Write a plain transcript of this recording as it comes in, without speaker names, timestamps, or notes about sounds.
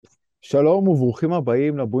שלום וברוכים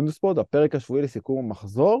הבאים לבונדספורט, הפרק השבועי לסיכום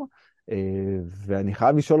המחזור, ואני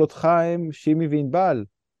חייב לשאול אותך, שימי וענבל,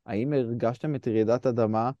 האם הרגשתם את ירידת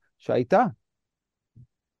אדמה שהייתה?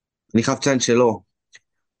 אני חייב לציין שלא,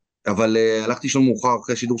 אבל הלכתי לישון מאוחר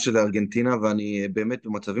אחרי שידור של ארגנטינה, ואני באמת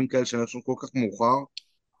במצבים כאלה שאני לישון כל כך מאוחר,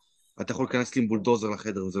 אתה יכול להיכנס לי עם בולדוזר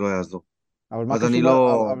לחדר וזה לא יעזור. אבל מה אז אני קשור,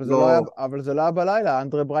 לא, לא, אבל זה לא היה בלילה,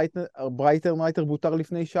 אנדרי ברייטר בוטר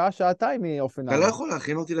לפני שעה, שעתיים אתה לא מאופנהיים. יכול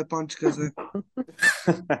להכין אותי לפאנץ' כזה.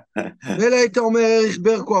 מילא היית אומר אריך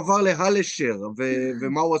ברקו עבר להלשר,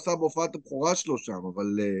 ומה הוא עשה בהופעת הבכורה שלו שם, אבל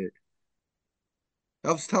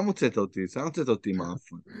סתם הוצאת אותי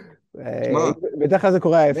מאפן. תשמע, בדרך כלל זה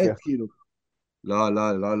קורה באמת ההפך. כאילו, לא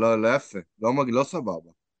יפה, לא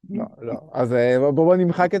סבבה. לא, לא. אז בואו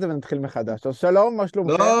נמחק את זה ונתחיל מחדש. אז שלום, מה לא,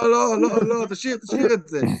 שלומכם? לא, תשאיר את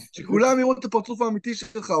זה. שכולם יראו את הפרצוף האמיתי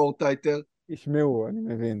שלך, אורטייטר. ישמעו, אני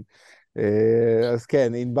מבין. אז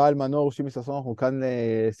כן, ענבל מנור, שימי ששון, אנחנו כאן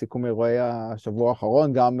לסיכום אירועי השבוע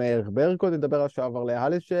האחרון, גם ברקו נדבר על שעבר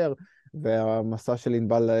להלשר, והמסע של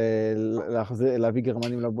ענבל להביא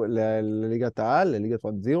גרמנים לליגת העל, לליגת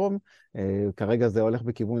וואן-זירו, כרגע זה הולך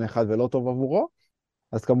בכיוון אחד ולא טוב עבורו,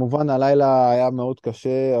 אז כמובן הלילה היה מאוד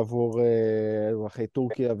קשה עבור אזרחי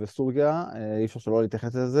טורקיה וסוריה, אי אפשר שלא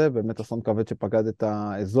להתייחס לזה, באמת אסון כבד שפקד את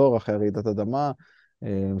האזור אחרי רעידת אדמה,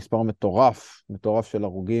 מספר מטורף של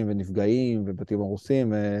הרוגים ונפגעים ובתים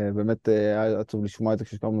הרוסים, באמת היה עצוב לשמוע את זה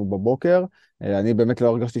כשקמנו בבוקר, אני באמת לא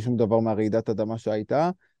הרגשתי שום דבר מהרעידת אדמה שהייתה,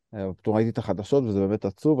 פתאום ראיתי את החדשות וזה באמת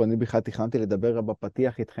עצוב, אני בכלל תכננתי לדבר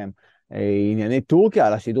בפתיח איתכם ענייני טורקיה,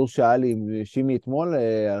 על השידור שהיה לי עם שימי אתמול,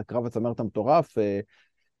 על קרב הצמרת המטורף,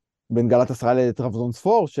 בין גלאטסראיי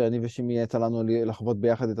לטרבזונספור, שאני ושימי יצא לנו לחוות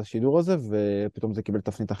ביחד את השידור הזה, ופתאום זה קיבל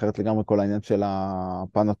תפנית אחרת לגמרי, כל העניין של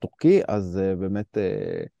הפן הטורקי, אז באמת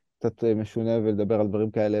קצת משונה ולדבר על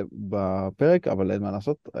דברים כאלה בפרק, אבל אין מה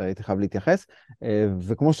לעשות, הייתי חייב להתייחס.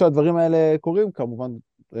 וכמו שהדברים האלה קורים, כמובן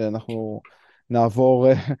אנחנו נעבור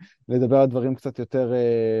לדבר על דברים קצת יותר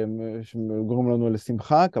שגורם לנו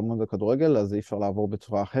לשמחה, כמובן זה כדורגל, אז אי אפשר לעבור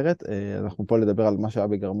בצורה אחרת. אנחנו פה לדבר על מה שהיה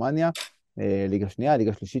בגרמניה, ליגה שנייה,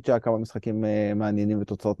 ליגה שלישית שהיה כמה משחקים מעניינים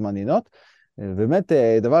ותוצאות מעניינות. באמת,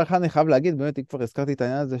 דבר אחד אני חייב להגיד, באמת, אם כבר הזכרתי את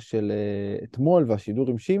העניין הזה של אתמול והשידור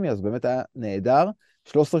עם שימי, אז באמת היה נהדר.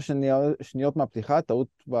 13 שניות מהפתיחה, טעות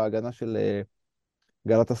בהגנה של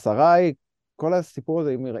גלאטסראיי. כל הסיפור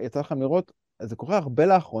הזה, אם יצא לכם לראות, זה קורה הרבה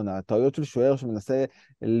לאחרונה, טעויות של שוער שמנסה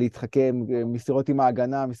להתחכם, מסירות עם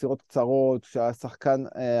ההגנה, מסירות קצרות, שהשחקן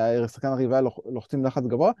הריבה לוחצים לחץ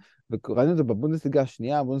גבוה, וראינו את זה בבונדסליגה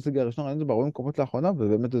השנייה, בבונדסליגה הראשונה, ראינו את זה בהרבה מקומות לאחרונה,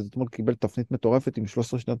 ובאמת זה אתמול קיבל תפנית מטורפת עם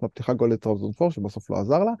 13 שניות מהפתיחה גול לטרבזונספור, שבסוף לא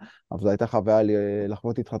עזר לה, אבל זו הייתה חוויה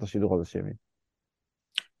לחוות איתך את השידור הזה, שמי.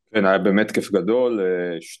 כן, היה באמת כיף גדול,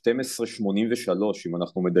 12:83, אם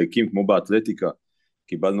אנחנו מדייקים כמו באתלטיקה,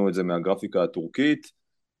 קיבלנו את זה מהגרפיקה הטורקית,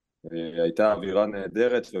 הייתה אווירה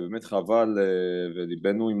נהדרת ובאמת חבל,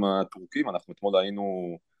 וליבנו עם הטורקים, אנחנו אתמול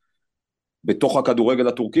היינו בתוך הכדורגל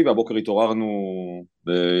הטורקי, והבוקר התעוררנו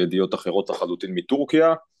בידיעות אחרות לחלוטין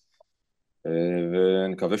מטורקיה,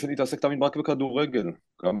 ונקווה שנתעסק תמיד רק בכדורגל,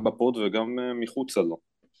 גם בפוד וגם מחוצה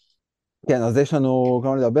לו. כן, אז יש לנו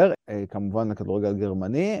כמה לדבר, כמובן הכדורגל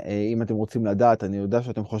הגרמני, אם אתם רוצים לדעת, אני יודע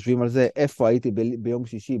שאתם חושבים על זה, איפה הייתי ביום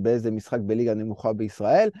שישי, באיזה משחק בליגה נמוכה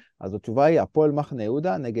בישראל, אז התשובה היא, הפועל מחנה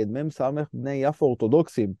יהודה נגד מ"ס בני יפו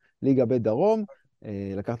אורתודוקסים, ליגה ב' דרום,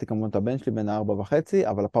 לקחתי כמובן את הבן שלי בן 4.5,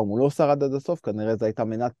 אבל הפעם הוא לא שרד עד הסוף, כנראה זו הייתה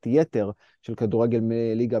מנת יתר של כדורגל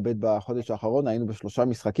מליגה ב' בחודש האחרון, היינו בשלושה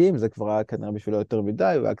משחקים, זה כבר היה כנראה בשבילו יותר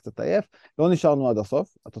מדי, הוא היה קצת עייף, לא נשארנו עד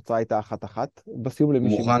הסוף, התוצאה הייתה 1-1, בסיום הוא למי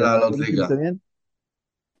מוכן לעלות ליגה. שמתעניין.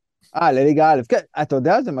 לליגה א', כן, אתה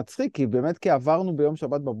יודע, זה מצחיק, כי באמת כי עברנו ביום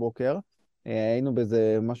שבת בבוקר, היינו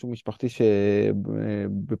באיזה משהו משפחתי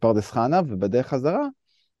בפרדס חנה, ובדרך חזרה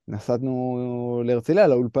נסענו להרצליה,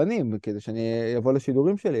 לאולפנים, כדי שאני אבוא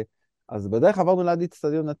לשידורים שלי. אז בדרך עברנו ליד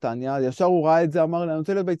אצטדיון נתניה, ישר הוא ראה את זה, אמר לי, אני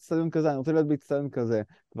רוצה להיות באצטדיון כזה, אני רוצה להיות באצטדיון כזה.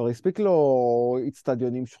 כבר הספיק לו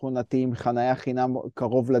אצטדיונים שכונתיים, חניה חינם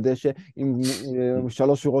קרוב לדשא, עם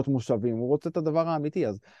 3 שורות מושבים. הוא רוצה את הדבר האמיתי,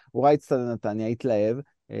 אז הוא ראה אצטדיון נתניה, התלהב.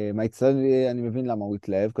 מהאצטדיון אני מבין למה הוא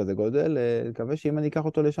התלהב כזה גודל, מקווה שאם אני אקח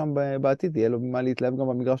אותו לשם בעתיד, יהיה לו מה להתלהב גם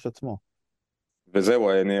במגרש עצמו.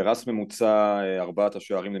 וזהו, נהרס ממוצע 4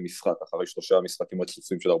 השערים למשחק, אחרי 3 משחקים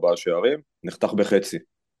רצופים של 4 שערים, נחתך בחצי.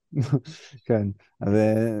 כן, אז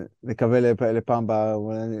נקווה לפעם הבאה,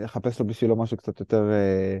 נחפש לו בשבילו משהו קצת יותר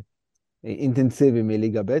אינטנסיבי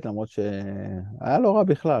מליגה ב', למרות שהיה לא רע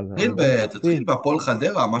בכלל. תתחיל בהפועל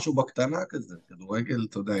חדרה, משהו בקטנה כזה, כדורגל,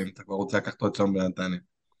 אתה יודע, אם אתה כבר רוצה לקחת אותו שם בנתניה.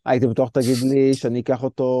 הייתי בטוח תגיד לי שאני אקח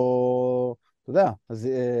אותו, אתה יודע,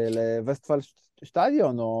 לווסטפל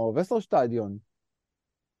שטדיון או וסטר שטדיון.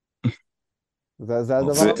 זה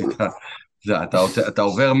הדבר. אתה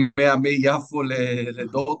עובר מיפו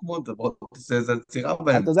לדורטמונד, בוא תעשה איזה צירה אתה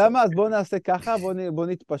באמצע. יודע מה? אז בוא נעשה ככה, בוא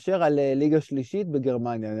נתפשר על ליגה שלישית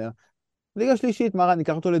בגרמניה. ליגה שלישית, מה רע?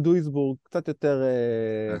 ניקח אותו לדויסבורג, קצת יותר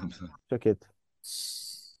שקט.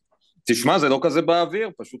 תשמע, זה לא כזה באוויר,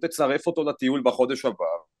 פשוט תצרף אותו לטיול בחודש הבא,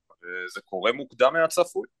 וזה קורה מוקדם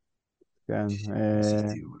מהצפוי. כן.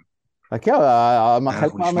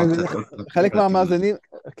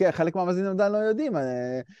 חלק מהמאזינים עדיין לא יודעים.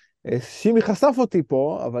 שימי חשף אותי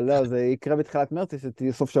פה, אבל לא, זה יקרה בתחילת מרץ, יש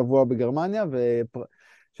לי סוף שבוע בגרמניה,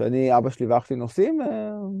 שאני, אבא שלי ואח שלי נוסעים,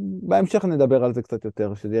 בהמשך נדבר על זה קצת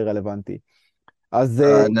יותר, שזה יהיה רלוונטי. אז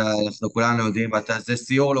אנחנו כולנו יודעים, זה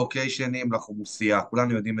סיור לוקיישנים לחומוסייה,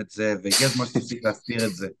 כולנו יודעים את זה, והגיע הזמן שתפסיק להסתיר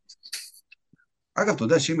את זה. אגב, אתה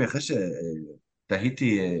יודע, שימי, אחרי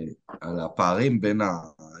שתהיתי על הפערים בין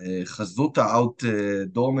החזות האוט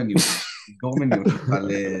דורמניות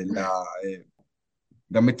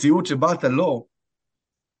למציאות שבה אתה לא,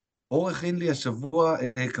 אור הכין לי השבוע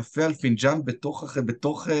קפה על פינג'אן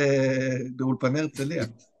בתוך באולפני הרצליה.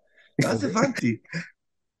 ואז הבנתי,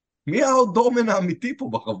 מי האוט דורמן האמיתי פה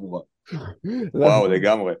בחבורה? וואו,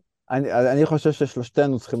 לגמרי. אני חושב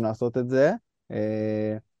ששלושתנו צריכים לעשות את זה.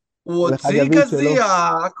 הוא הוציא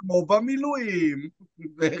גזייה כמו במילואים,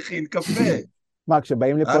 והכין קפה. מה,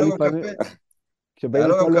 כשבאים לפה לפעמים... כשבאים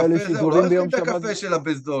לפה לא אלו שידורים ביום שבת... הוא לא הכין את הקפה של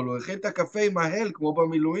הבסדול, הוא הכין את הקפה עם ההל כמו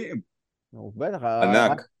במילואים. בטח,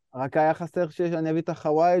 ענק. רק היה חסר שאני אביא את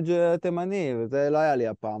החוואג' התימני, וזה לא היה לי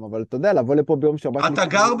הפעם, אבל אתה יודע, לבוא לפה ביום שבת... אתה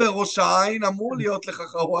גר בראש העין, אמור להיות לך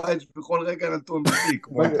חוואג' בכל רגע נתון מספיק,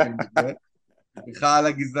 כמו סליחה על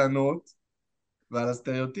הגזענות ועל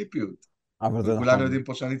הסטריאוטיפיות. וכולנו יודעים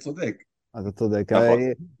פה שאני צודק. אז אתה צודק.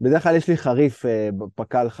 בדרך כלל יש לי חריף,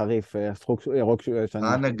 פקל חריף, שחוק ירוק שאני...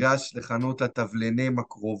 נגש לחנות התבלינים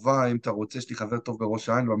הקרובה, אם אתה רוצה, יש לי חבר טוב בראש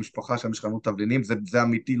העין, במשפחה שם יש חנות תבלינים, זה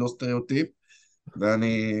אמיתי, לא סטריאוטיפ,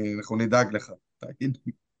 ואנחנו נדאג לך.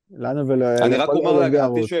 לנו ולא... אני רק אומר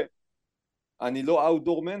להגעתי שאני לא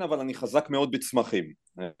אאוטדורמן, אבל אני חזק מאוד בצמחים.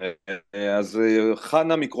 אז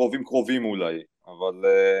חנה מקרובים קרובים אולי, אבל...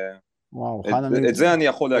 את זה אני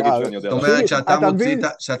יכול להגיד שאני יודע. זאת אומרת,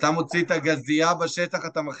 שאתה מוציא את הגזייה בשטח,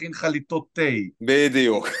 אתה מכין חליטות תה.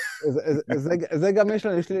 בדיוק. זה גם יש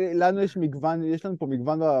לנו, יש מגוון, יש לנו פה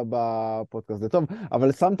מגוון בפודקאסט, זה טוב,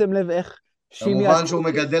 אבל שמתם לב איך שימי... כמובן שהוא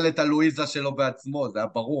מגדל את הלואיזה שלו בעצמו, זה היה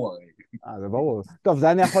ברור הרי. זה ברור. טוב,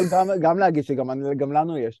 זה אני יכול גם להגיד שגם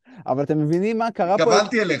לנו יש, אבל אתם מבינים מה קרה פה?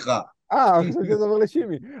 קבלתי אליך. אני חושב שזה עבר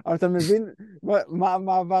לשימי, אבל אתה מבין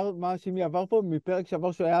מה שימי עבר פה? מפרק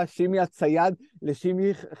שעבר שהוא היה שימי הצייד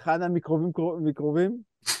לשימי חנה מקרובים?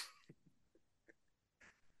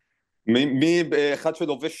 מאחד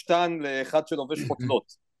שלובש טן לאחד שלובש חוטלות.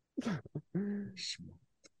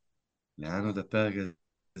 לאן עוד הפרק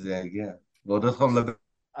הזה יגיע? ועוד עוד פעם לדבר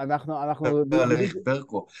על איך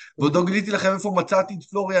ברקו. ועוד לא גיליתי לכם איפה מצאתי את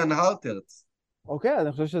פלוריאן הרטרץ. אוקיי,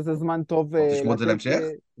 אני חושב שזה זמן טוב... תשמעו את זה להמשך?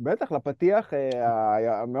 בטח, לפתיח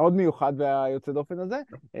המאוד מיוחד והיוצא דופן הזה.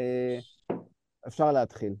 אפשר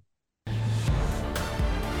להתחיל.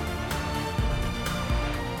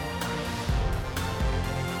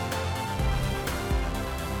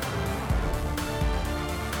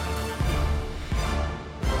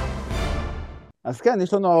 אז כן,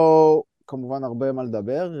 יש לנו כמובן הרבה מה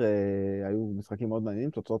לדבר, היו משחקים מאוד מעניינים,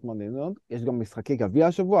 תוצאות מאוד מעניינות, יש גם משחקי גביע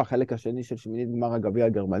השבוע, החלק השני של שמינית גמר הגביע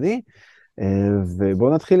הגרמני,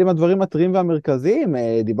 ובואו נתחיל עם הדברים הטריים והמרכזיים.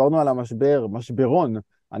 דיברנו על משברון,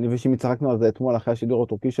 אני ושימי צחקנו על זה אתמול אחרי השידור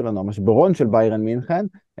הטורקי שלנו, המשברון של באיירן מינכן,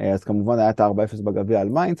 אז כמובן היה את ה-4-0 בגביע על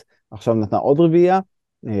מיינץ, עכשיו נתנה עוד רביעייה,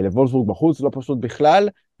 לוולסבורג בחוץ, לא פשוט בכלל,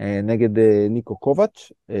 נגד ניקו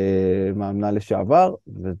קובץ', מאמנה לשעבר,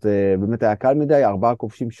 וזה באמת היה קל מדי, 4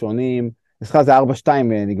 כובשים שונים, סליחה זה 4-2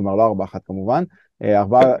 נגמר, לא 4-1 כמובן,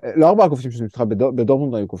 לא 4 כובשים שונים, סליחה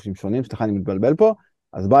בדורטמונד היו כובשים שונים, סליחה אני מתבלבל פה,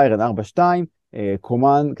 אז באיירן 4-2,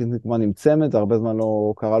 קומן עם צמד, זה הרבה זמן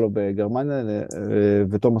לא קרה לו בגרמניה,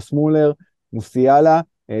 ותומאס מולר, מוסיאלה,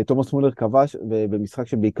 תומאס מולר כבש, ובמשחק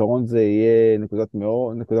שבעיקרון זה יהיה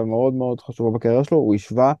נקודה מאוד מאוד חשובה בקריירה שלו, הוא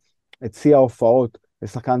השווה את שיא ההופעות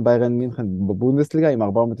לשחקן באיירן מינכן בבונדסליגה עם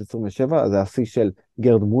 427, זה השיא של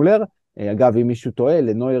גרד מולר, אגב אם מישהו טועה,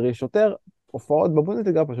 לנויר יש יותר, הופעות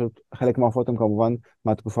בבונדסליגה, פשוט חלק מההופעות הם כמובן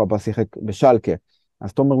מהתקופה בה שיחק בשאלקה,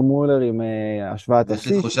 אז תומר מולר עם השוואת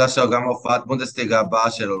השיא. יש לי תחושה שגם ההופעת בונדסליגה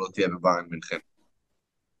הבאה שלו לא תהיה בבאיירן מינכן.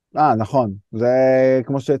 נכון, זה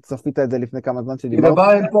כמו שצפית את זה לפני כמה זמן שדיברנו.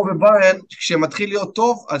 בבאיירן פה בבאיירן, כשמתחיל להיות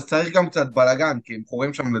טוב, אז צריך גם קצת בלגן, כי הם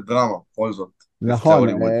חורים שם לדרמה, בכל זאת. נכון,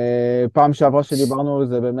 פעם שעברה שדיברנו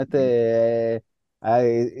זה באמת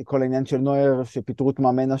היה כל העניין של נויר שפיטרו את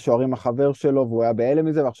מאמן השוערים החבר שלו, והוא היה בהלם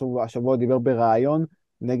מזה, ועכשיו השבוע דיבר ברעיון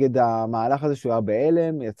נגד המהלך הזה שהוא היה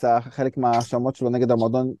בהלם, יצא חלק מההאשמות שלו נגד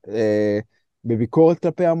המועדון בביקורת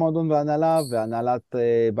כלפי המועדון והנהלה, והנהלת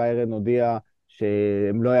באיירן הודיעה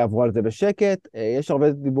שהם לא יעברו על זה בשקט. יש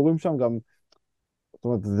הרבה דיבורים שם גם, זאת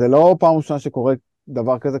אומרת, זה לא פעם ראשונה שקורה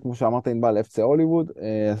דבר כזה, כמו שאמרת, ענבל, FC הוליווד,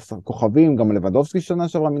 כוכבים, גם לבדובסקי שנה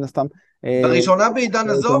שעברה מן הסתם. בראשונה בעידן,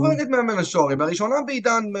 עזוב את מאמן השוערים, בראשונה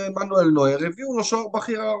בעידן מנואל נויר, הביאו לו שוער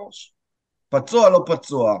בכיר על הראש. פצוע, לא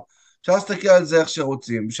פצוע. אפשר להסתכל על זה איך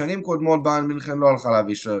שרוצים. בשנים קודמות באיירן מינכן לא הלכה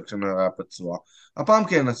להביא שוער כשנויר היה פצוע. הפעם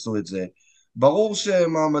כן עשו את זה. ברור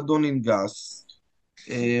שמעמדו ננגס,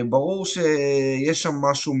 ברור שיש שם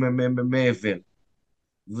משהו מעבר.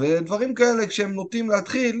 ודברים כאלה, כשהם נוטים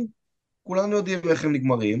להתחיל, כולנו יודעים איך הם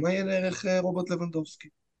נגמרים. היה לערך רוברט לבנדובסקי.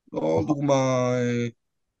 לא דוגמה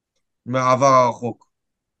מהעבר הרחוק.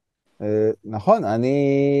 נכון,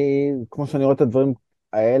 כמו שאני רואה את הדברים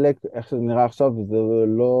האלה, איך שזה נראה עכשיו,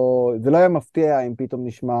 זה לא היה מפתיע אם פתאום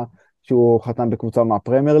נשמע שהוא חתם בקבוצה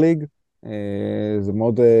מהפרמייר ליג. זה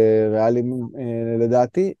מאוד ריאלי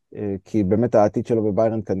לדעתי, כי באמת העתיד שלו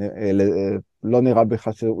בביירן לא נראה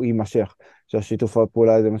בכלל שהוא יימשך, שהשיתוף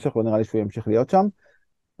הפעולה הזה יימשך, לא נראה לי שהוא ימשיך להיות שם.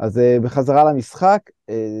 אז בחזרה למשחק,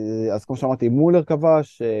 אז כמו שאמרתי, מולר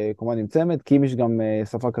כבש, כמובן עם צמד, קימיש גם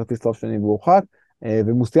ספר כרטיס לאוף שני והורחק,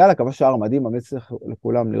 ומוסיאלה כבש שער מדהים, ממליץ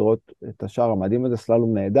לכולם לראות את השער המדהים הזה,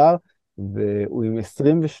 סללום נהדר, והוא עם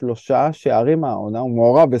 23 שערים העונה, הוא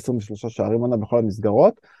מעורב ב-23 שערים העונה בכל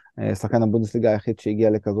המסגרות, שחקן הבונדסליגה היחיד שהגיע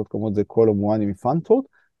לכזאת כמות זה קולו מואני מפרנקפורט,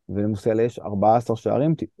 ולמוסיאלה יש 14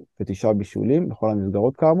 שערים ו9 בישולים בכל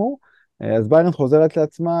המסגרות כאמור. אז באיירן חוזרת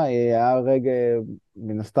לעצמה, היה רגע,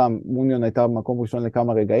 מן הסתם, אוניון הייתה במקום ראשון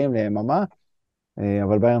לכמה רגעים, ליממה,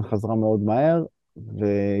 אבל באיירן חזרה מאוד מהר,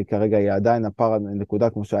 וכרגע היא עדיין הפער הנקודה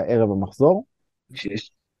כמו שהיה ערב המחזור.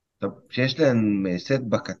 כשיש להן סט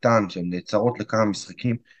בקטן, שהן נעצרות לכמה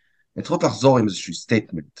משחקים, הן צריכות לחזור עם איזשהו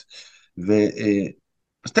סטייטמנט.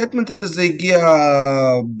 והסטייטמנט הזה הגיע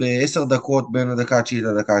ב10 דקות, בין הדקה ה-9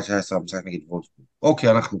 לדקה ה-19, המשחק נגיד וולפסבורג.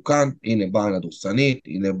 אוקיי, אנחנו כאן, הנה באיירן הדורסנית,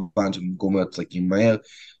 הנה באיירן שמגומרת משחקים מהר,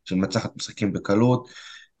 שמנצחת משחקים בקלות,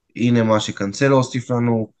 הנה מה שקנסלו הוסיף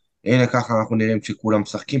לנו, הנה ככה אנחנו נראים שכולם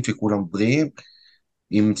משחקים, שכולם בריאים,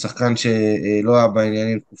 עם שחקן שלא היה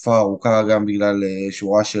בעניינים תקופה ארוכה גם בגלל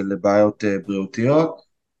שורה של בעיות בריאותיות,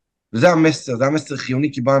 וזה המסר, זה המסר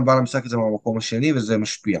חיוני, כי בא למשחק הזה מהמקום השני, וזה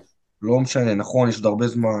משפיע. לא משנה, נכון, יש עוד הרבה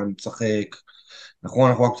זמן, משחק, נכון,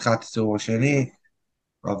 אנחנו רק תחילת הסיבוב השני,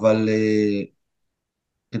 אבל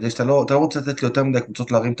כדי שאתה לא רוצה לתת לי יותר מדי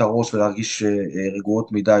קבוצות להרים את הראש ולהרגיש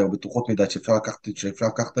רגועות מדי או בטוחות מדי שאפשר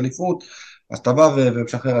לקחת אליפות, אז אתה בא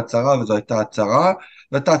ומשחרר הצהרה, וזו הייתה הצהרה,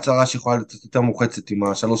 והייתה הצהרה שיכולה להיות יותר מוחצת עם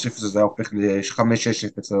ה-3-0 הזה, היה הופך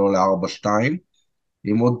ל-5-6-0 ולא ל-4-2,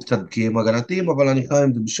 עם עוד קצת בקיאים הגנתיים, אבל אני חי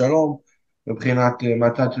עם זה בשלום, מבחינת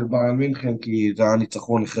מהצד של באיירן מינכן, כי זה היה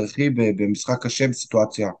ניצחון הכרחי במשחק קשה,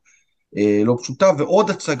 בסיטואציה לא פשוטה, ועוד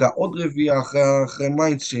הצגה, עוד רביעה אחרי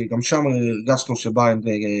מיינדס, שגם שם הרגשנו שבאיירן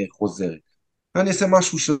חוזרת. אני אעשה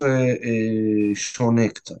משהו שונה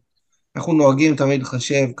קצת. אנחנו נוהגים תמיד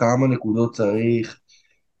לחשב כמה נקודות צריך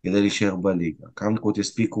כדי להישאר בליגה. כמה נקודות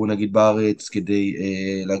יספיקו נגיד בארץ כדי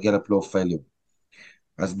להגיע לפלייאוף העליון.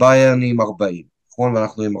 אז באיירן עם 40, נכון?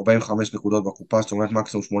 ואנחנו עם 45 נקודות בקופה, זאת אומרת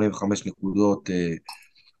מקסימום 85 נקודות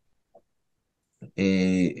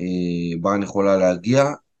באיירן יכולה להגיע.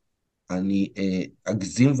 אני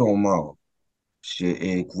אגזים ואומר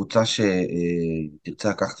שקבוצה שתרצה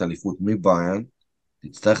לקחת אליפות מבאיירן,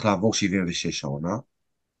 תצטרך לעבור 76 העונה,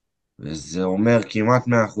 וזה אומר כמעט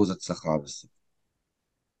 100% הצלחה בסוף.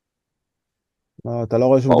 לא, אתה לא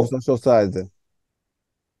רואה שום קבוצה שעושה את זה.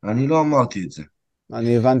 אני לא אמרתי את זה.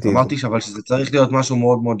 אני הבנתי את זה. אמרתי אבל שזה צריך להיות משהו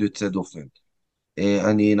מאוד מאוד יוצא דופן.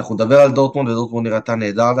 אנחנו נדבר על דורטמונד, ודורטמונד נראתה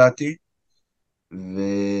נהדר דעתי,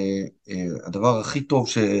 והדבר הכי טוב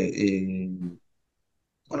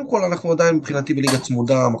קודם כל אנחנו עדיין מבחינתי בליגה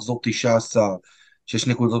צמודה, מחזור 19, 6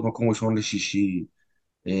 נקודות מקום ראשון לשישי,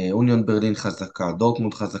 אוניון ברלין חזקה,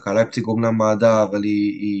 דורטמונד חזקה, לייפציג אומנם מעדה, אבל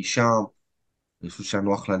היא שם, אני חושב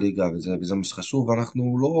שהנו אחלה ליגה, וזה מה שחשוב,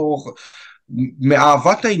 ואנחנו לא,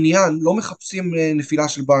 מאהבת העניין, לא מחפשים נפילה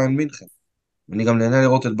של באיירן מינכן. אני גם נהנה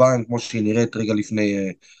לראות את באיירן כמו שהיא נראית רגע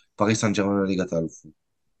לפני פריס סן ז'רמן לליגת האלופות.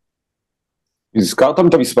 הזכרתם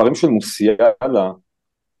את המספרים של מוסיאלה,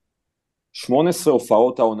 18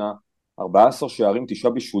 הופעות העונה, 14 שערים, 9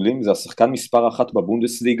 בישולים, זה השחקן מספר 1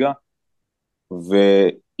 בבונדסליגה,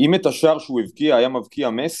 ואם את השער שהוא הבקיע היה מבקיע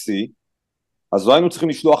מסי, אז לא היינו צריכים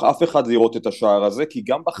לשלוח אף אחד לראות את השער הזה, כי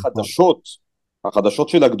גם בחדשות, החדשות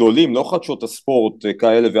של הגדולים, לא חדשות הספורט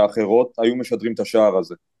כאלה ואחרות, היו משדרים את השער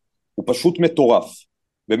הזה. הוא פשוט מטורף,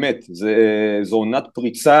 באמת, זו עונת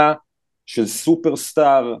פריצה של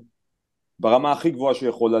סופרסטאר ברמה הכי גבוהה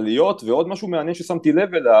שיכולה להיות, ועוד משהו מעניין ששמתי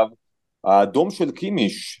לב אליו, האדום של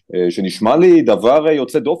קימיש, שנשמע לי דבר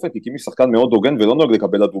יוצא דופן, כי קימיש שחקן מאוד הוגן ולא נוהג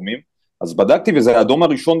לקבל אדומים, אז בדקתי וזה האדום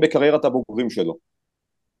הראשון בקריירת הבוגרים שלו,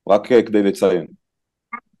 רק כדי לציין.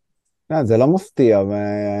 זה לא מפתיע,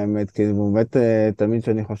 האמת, כי הוא באמת תלמיד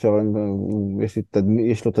שאני חושב,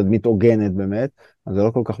 יש לו תדמית הוגנת באמת, אז זה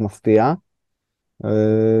לא כל כך מפתיע.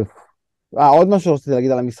 עוד משהו שרציתי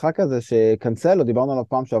להגיד על המשחק הזה, שקנסלו, דיברנו עליו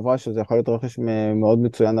פעם שעברה, שזה יכול להיות רכש מאוד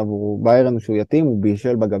מצוין עבור באיירן, שהוא יתאים, הוא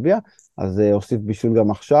בישל בגביע, אז הוסיף בישול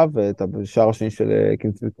גם עכשיו, את השער השני של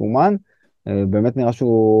קומן, באמת נראה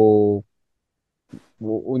שהוא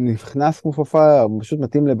נכנס כמו פופה, פשוט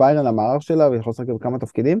מתאים לבאיירן למערך שלה, ויכול לשחק בכמה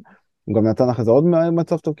תפקידים, הוא גם נתן אחרי זה עוד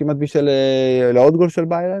מצב טוב, כמעט בישל לעוד גול של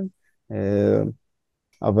באיירן,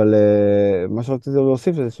 אבל מה שרציתי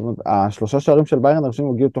להוסיף זה השלושה שערים של באיירן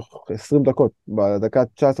הראשונים הגיעו תוך 20 דקות, בדקה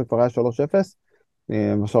 19 כבר היה 3-0,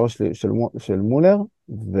 בשער של מולר,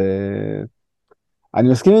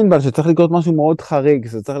 ואני מסכים עם ענבל שצריך לקרות משהו מאוד חריג,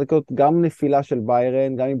 זה צריך לקרות גם נפילה של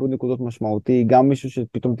באיירן, גם עיבוד נקודות משמעותי, גם מישהו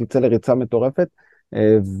שפתאום תצא לריצה מטורפת,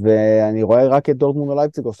 ואני רואה רק את דורטמונד או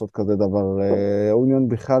לייפציג עושות כזה דבר, אוניון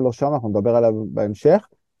בכלל לא שם, אנחנו נדבר עליו בהמשך,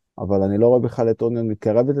 אבל אני לא רואה בכלל את אוניון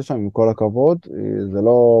מתקרבת לשם, עם כל הכבוד, זה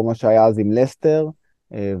לא מה שהיה אז עם לסטר,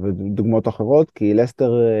 ודוגמאות אחרות, כי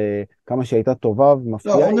לסטר, כמה שהיא הייתה טובה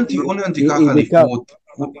ומפתיעה, לא, אוניון תיקח אליפות.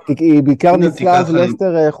 היא בעיקר ניצלה אז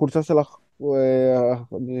לסטר חולשה של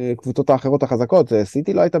הקבוצות האחרות החזקות,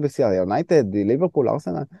 סיטי לא הייתה בשיאה, יונייטד, ליברפול,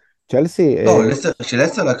 ארסנל, צ'לסי. לא,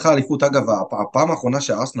 כשלסטר לקחה אליפות, אגב, הפעם האחרונה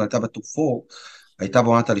שארסנל הייתה בטופור, הייתה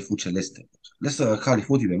בעונת אליפות של לסטר. לסטר לקחה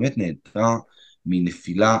אליפות, היא באמת נהנתה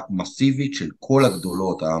מנפילה מסיבית של כל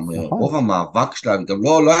הגדולות, רוב המאבק שלה, גם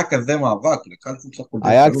לא היה כזה מאבק, לקחה אליפות של כל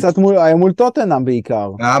היה מול טוטנהאם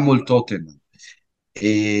בעיקר. היה מול טוטנהאם.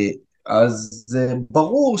 אז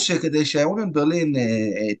ברור שכדי שהאוניון ברלין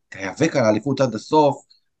תיאבק על האליפות עד הסוף,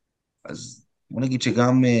 אז בוא נגיד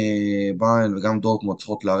שגם באיירן וגם דורטמונד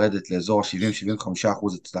צריכות לרדת לאזור ה-70-75%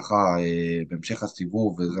 הצלחה בהמשך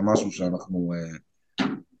הסיבוב, וזה משהו שאנחנו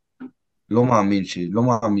לא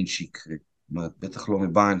מאמין שיקרה. בטח לא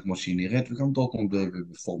מבאיירן כמו שהיא נראית, וגם דורטמונד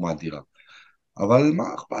בפורמה אדירה. אבל מה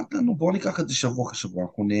אכפת לנו? בואו ניקח את זה שבוע אחרי שבוע,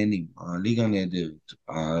 אנחנו נהנים. הליגה נהדרת,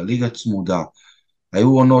 הליגה צמודה. היו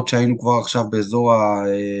עונות שהיינו כבר עכשיו באזור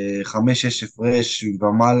ה-5-6 הפרש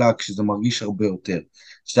ומעלה, כשזה מרגיש הרבה יותר.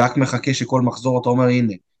 שאתה רק מחכה שכל מחזור אתה אומר,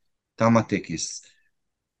 הנה, תם הטקס.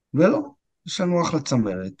 ולא, יש לנו אחלה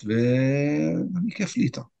צמרת, ואני כיף לי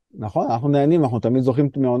איתה. נכון, אנחנו נהנים, אנחנו תמיד זוכרים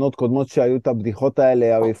מעונות קודמות שהיו את הבדיחות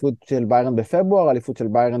האלה, אליפות של באיירן בפברואר, אליפות של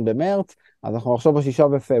באיירן במרץ, אז אנחנו עכשיו ב6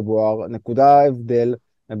 בפברואר, נקודה הבדל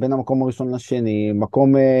בין המקום הראשון לשני,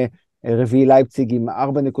 מקום רביעי לייפציג עם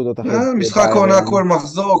 4 נקודות אחרי. משחק עונה כל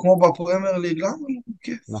מחזור, כמו בפרמייר ליג, למה לא?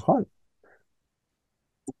 כיף. נכון.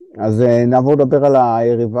 אז נעבור לדבר על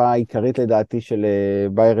היריבה העיקרית לדעתי של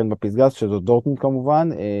באיירן בפסגה, שזו דורטמונד כמובן,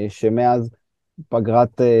 שמאז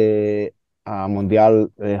פגרת המונדיאל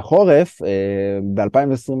חורף,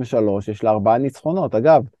 ב-2023 יש לה 4 ניצחונות.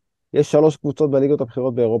 אגב, יש 3 קבוצות בליגות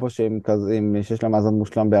הבכירות באירופה שיש להם מאזן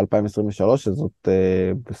מושלם ב-2023, שזאת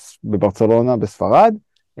בברצלונה בספרד,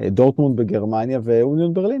 דורטמונד בגרמניה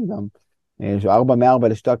ואוניון ברלין גם. 4-4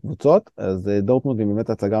 לשתי הקבוצות, אז דורטמונד היא באמת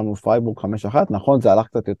הצגה מול פרייבורג 5-1, נכון, זה הלך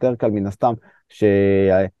קצת יותר קל מן הסתם,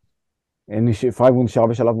 פרייבורג נשארה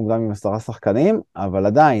בשלב מוקדם עם 10 שחקנים, אבל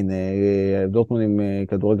עדיין, דורטמונד עם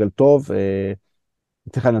כדורגל טוב,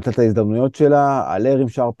 צריכה לנצל את ההזדמנויות שלה, האלר עם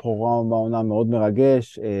שער בכורה בעונה מאוד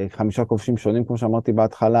מרגש, 5 כובשים שונים כמו שאמרתי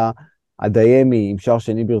בהתחלה, הדיימי עם שער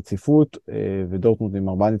שני ברציפות, ודורטמונד עם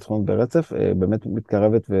 4 ניצחונות ברצף, באמת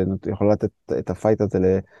מתקרבת ויכולה לתת את הפייט הזה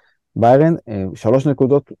לבאיירן, 3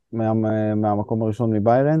 נקודות מהמקום הראשון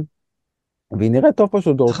מבאיירן, והיא נראית טוב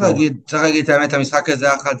פשוט דורטמונד. צריך להגיד את האמת, המשחק הזה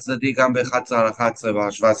היה חד צדדי גם ב-11-11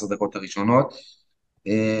 ב-17 דקות הראשונות.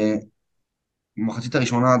 במחצית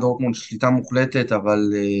הראשונה דורטמונד שליטה מוחלטת,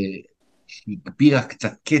 אבל הגבירה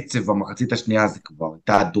קצת קצב, במחצית השנייה זה כבר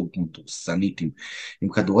הייתה דורטמונד דורסנית עם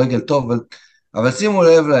כדורגל טוב, אבל שימו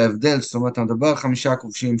לב להבדל, זאת אומרת, אתה מדבר על 5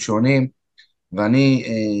 כובשים שונים, ואני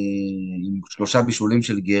עם 3 בישולים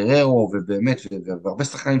של גררו, ובאמת, והרבה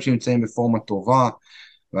שחקנים שנמצאים בפורמה טובה,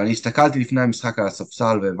 ואני הסתכלתי לפני המשחק על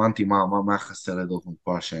הספסל, והבנתי מה חסר לדורטמונד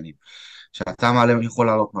כל השנים. שאתה יכול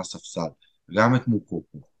לעלות מהספסל, גם את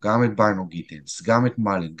מוקוקו, גם את ביינו גיטנס, גם את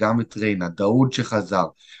מלן, גם את ריינה, דאוד שחזר,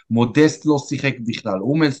 מודסט לא שיחק בכלל,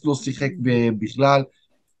 אומלס לא שיחק בכלל,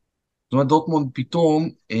 זאת אומרת דורטמונד פתאום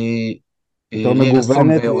יותר ררסון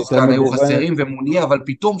מגוונת, יותר ואוסקן היו מגוונת. חסרים ומוניה, אבל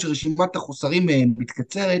פתאום כשרשימת החוסרים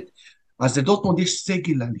מתקצרת, אז לדורטמונד יש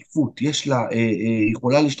סגל לאליפות, יש לה,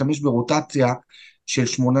 יכולה להשתמש ברוטציה של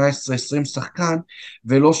 18-20 שחקן,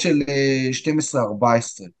 ולא של 12-14.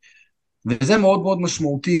 וזה מאוד מאוד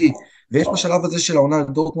משמעותי, ויש בשלב הזה של העונה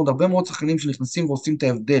לדורטמונד הרבה מאוד שחקנים שנכנסים ועושים את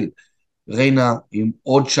ההבדל. ריינה עם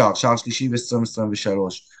עוד שער שלישי ב-2023.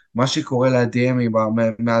 מה שקורה לידיהם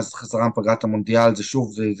מאז חזרה מפגרת המונדיאל, זה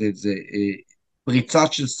שוב, זה פריצה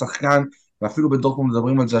של שחקן, ואפילו בדורטמונד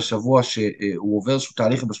מדברים על זה השבוע, שהוא עובר שהוא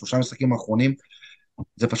תהליך בשלושה משחקים האחרונים,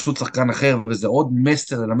 זה פשוט שחקן אחר, וזה עוד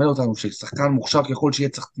מסר ללמד אותנו, ששחקן מוכשר ככל שיהיה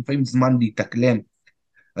צריך לפעמים זמן להתאקלם.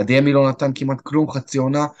 הדיימי לא נתן כמעט כלום חצי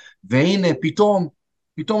עונה, והנה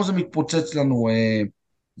פתאום זה מתפוצץ לנו,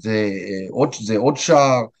 זה עוד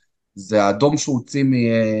שער, זה האדום שהוא הוציא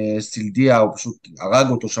מסילדיה, הוא פשוט הרג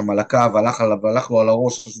אותו שם על הקו, והלך לו על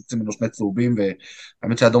הראש, פשוט הוציא ממנו שני צהובים,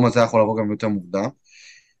 והאמת שהאדום הזה יכול לבוא גם יותר מוקדם,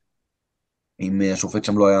 אם השופט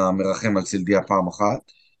שם לא היה מרחם על סילדיה פעם אחת,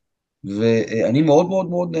 ואני מאוד מאוד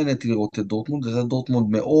מאוד נהניתי לראות את דורטמונד, זה דורטמונד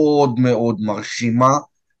מאוד מאוד מרשימה,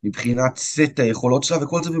 מבחינת סט היכולות שלה,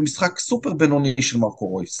 וכל זה במשחק סופר בינוני של מרקו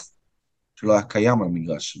רויס, שלא היה קיים על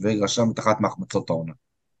מגרש, ורשם את אחת מהחמצות העונה.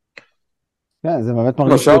 כן, זה באמת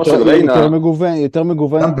מרגיש יותר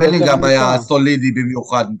מגוון. גם בלינגהם היה סולידי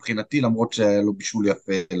במיוחד מבחינתי, למרות שהיה לו בישול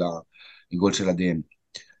יפה לגול של הדיין.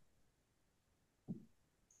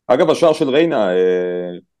 אגב, השער של ריינה,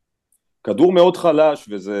 כדור מאוד חלש,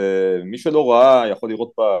 וזה, מי שלא ראה יכול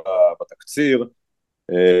לראות בתקציר,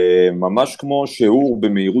 ממש כמו שיעור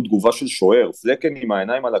במהירות תגובה של שוער, פלקן עם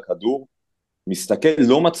העיניים על הכדור, מסתכל,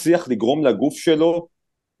 לא מצליח לגרום לגוף שלו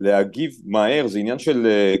להגיב מהר, זה עניין של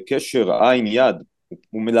קשר עין יד,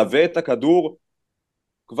 הוא מלווה את הכדור,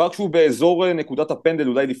 כבר כשהוא באזור נקודת הפנדל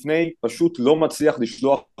אולי לפני, פשוט לא מצליח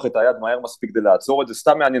לשלוח את היד מהר מספיק כדי לעצור את זה,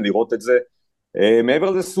 סתם מעניין לראות את זה.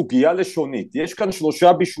 מעבר לזה סוגיה לשונית, יש כאן 3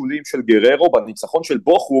 בישולים של גררו, בניצחון של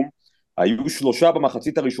בוכום, היו 3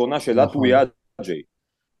 במחצית הראשונה של לטוויה ג'יי.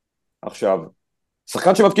 עכשיו,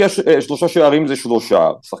 שחקן שמבקיע 3 שערים זה 3,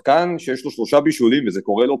 שחקן שיש לו 3 בישולים וזה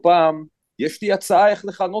קורה לו פעם, יש לי הצעה איך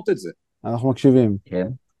לכנות את זה. אנחנו מקשיבים.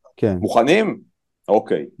 כן. מוכנים?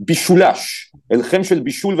 אוקיי. בישולש. הלחם של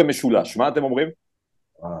בישול ומשולש. מה אתם אומרים?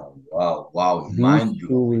 וואו.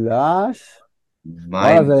 בישולש?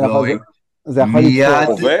 מיינד-בלואינג.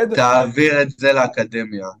 מיד תעביר את זה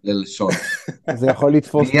לאקדמיה, ללשון. זה יכול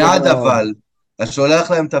לתפוס. מיד אבל. אז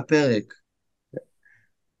שולח להם את הפרק.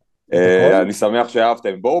 אני שמח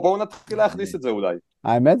שאהבתם. בואו נתחיל להכניס את זה אולי.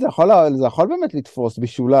 האמת, זה יכול באמת לתפוס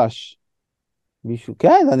בישולש.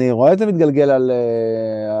 כן, אני רואה את זה מתגלגל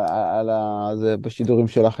זה בשידורים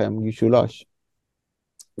שלכם, בישולש.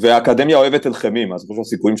 והאקדמיה אוהבת אלחמים, אז חושב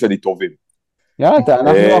הסיכויים שלי טובים. יאללה,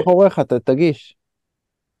 אנחנו אחוריך, תגיש.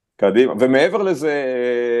 קדימה, ומעבר לזה,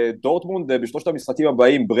 דורטמונד בשלושת המשחקים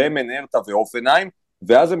הבאים, ברמן, הרטה ואופנהיים,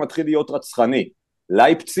 ואז זה מתחיל להיות רצחני.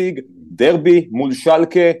 לייפציג, דרבי מול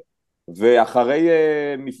שאלקה, ואחרי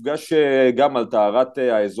מפגש גם על טהרת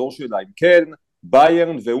האזור שלה עם קלן,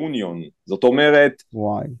 באיירן ואוניון. זאת אומרת,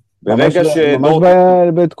 ברגע ממש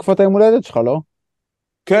בתקופת היום הולדת שלך, לא?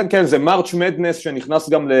 כן, זה מרץ' מדנס שנכנס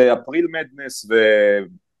גם לאפריל מדנס,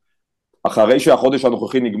 ואחרי שהחודש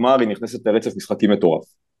הנוכחי נגמר, היא נכנסת לרצף משחקים מטורף.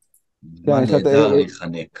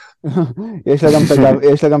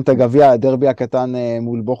 יש לה גם את הגביע, הדרבי הקטן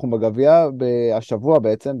מול בוכום בגביע, השבוע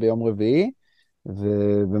בעצם, ביום רביעי,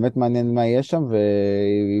 ובאמת מעניין מה יש שם,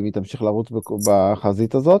 והיא מתמשיך לרוץ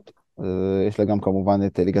בחזית הזאת. יש לה גם כמובן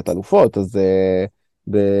את ליגת אלופות, אז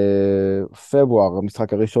בפברואר,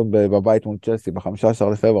 המשחק הראשון בבית מול צ'לסי, ב-15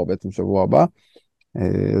 לפברואר, בעצם שבוע הבא,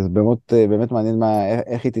 אז באמת מעניין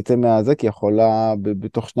איך היא תצא מהזה, כי יכולה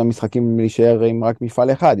בתוך 2 משחקים להישאר עם רק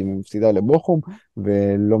מפעל אחד, אם היא מפסידה לבוכום,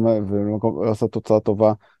 ולא לעשות תוצאה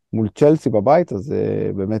טובה מול צ'לסי בבית, אז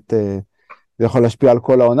באמת זה יכול להשפיע על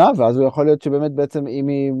כל העונה, ואז הוא יכול להיות שבאמת בעצם אם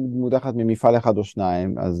היא מודחת ממפעל 1 או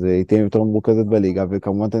 2, אז היא תהיה יותר מרוכזת בליגה,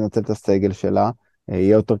 וכמובן תנצל את הסגל שלה, יהיה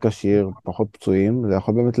יותר קשיר, פחות פצועים, זה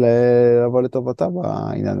יכול באמת לבוא לטובתה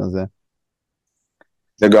בעניין הזה.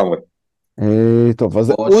 לגמרי. טוב,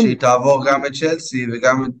 אז או שהיא תעבור גם את צ'לסי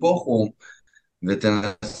וגם את בוכום,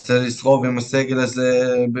 ותנסה לסחוב עם הסגל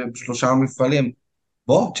הזה ב3 מפעלים.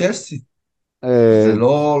 בוא, צ'לסי. זה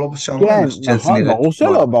לא בשמיים. כן, נכון,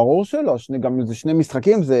 ברור שלא. גם זה 2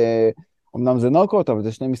 משחקים, אמנם זה נוקאוט, אבל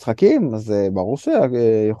זה 2 משחקים, אז ברור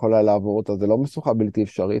שיכולה לעבור אותה, זה לא משוכה בלתי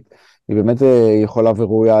אפשרית. היא באמת יכולה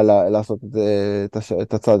וראויה לעשות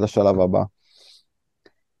את הצעד לשלב הבא.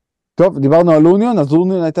 טוב, דיברנו על אוניון, אז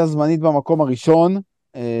אוניון הייתה זמנית במקום הראשון,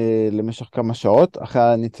 למשך כמה שעות, אחרי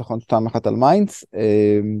הניצחון 2-1 על מיינץ,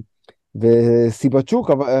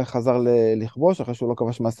 וסיבצ'וק חזר לכבוש, אחרי שהוא לא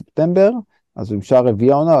כבש מהספטמבר, אז הוא עם שער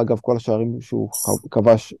רביעי העונה, אגב כל השערים שהוא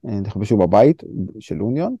כבש נכבשו בבית של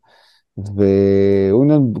אוניון,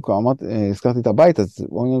 ואוניון, הזכרתי את הבית, אז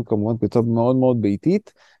אוניון כמובן קבוצה מאוד מאוד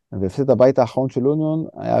ביתית, והפסד הבית האחרון של אוניון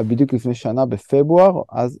היה בדיוק לפני שנה בפברואר,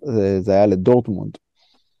 אז זה היה לדורטמונד.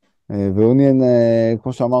 ואוניון,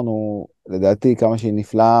 כמו שאמרנו, לדעתי כמה שהיא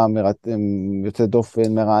נפלאה, יוצאת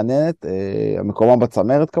דופן מרעננת, המקומה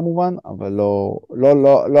בצמרת כמובן, אבל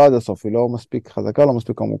לא עד הסוף, היא לא מספיק חזקה, לא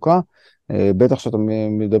מספיק עמוקה, בטח שאתם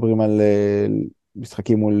מדברים על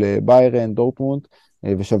משחקים מול באיירן, דורטמונד,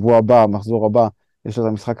 ושבוע הבא, מחזור הבא, יש את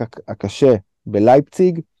המשחק הקשה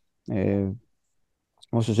בלייפציג,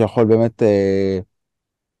 משהו שיכול באמת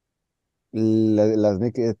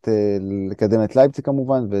להזניק לקדם את לייפציג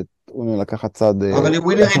כמובן, ואוניון לקחת צד... אבל היא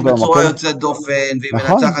ווינרית בצורה יוצאת דופן, והיא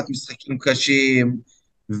מנצחת משחקים קשים,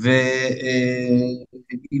 והיא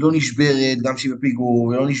לא נשברת גם שהיא בפיגור,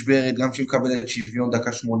 והיא לא נשברת גם שהיא מקבלת שוויון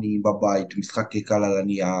דקה 80 בבית, משחק קל על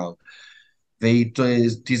הנייר, והיא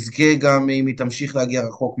תזכה גם אם היא תמשיך להגיע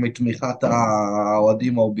רחוק מתמיכת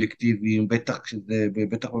האוהדים האובייקטיביים,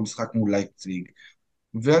 בטח במשחק מול לייפציג.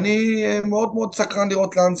 ואני מאוד מאוד סקרן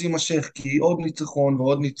לראות לאן זה יימשך, כי עוד ניצחון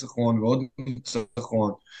ועוד ניצחון ועוד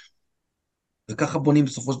ניצחון, וככה בונים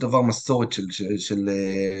בסופו של דבר מסורת של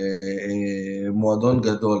מועדון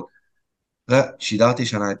גדול. שידרתי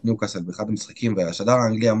שנה את ניוקאסל באחד המשחקים, והשדר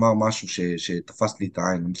האנגלי אמר משהו שתפס לי את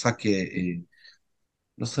העין. המשחק,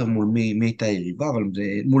 לא זוכר מול מי הייתה יריבה, אבל זה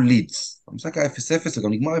מול לידס. המשחק היה 0-0,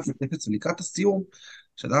 וגם נגמר 0-0, ולקראת הסיום,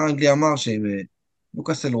 השדר האנגלי אמר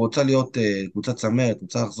ניוקאסל רוצה להיות קבוצת צמרת,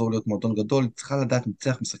 רוצה לחזור להיות מועדון גדול, צריכה לדעת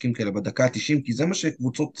ניצח משחקים כאלה בדקה ה-90, כי זה מה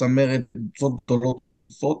שקבוצות צמרת, קבוצות גדולות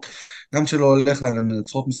עושות, גם שלא הולך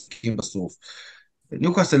לנצחות משחקים בסוף.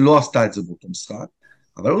 ניוקאסל לא עשתה את זה באותו משחק,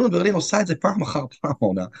 אבל אוניון ברלין עושה את זה פעם אחר פעם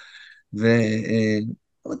עונה,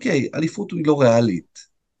 אוקיי, אליפות היא לא ריאלית,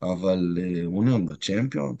 אבל אוניון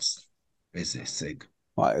בצ'מפיונס, איזה הישג.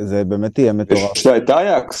 זה באמת יהיה מטורף. יש לה את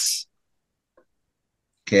אייקס.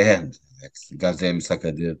 כן, גם זה משחק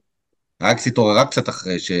אדיר. אייקס התעוררה קצת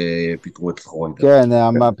אחרי שפיטרו את פרויד. כן, זה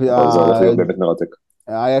הולך להיות באמת מרתק.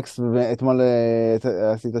 אייקס, אתמול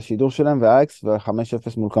עשית השידור שלהם, ואייקס,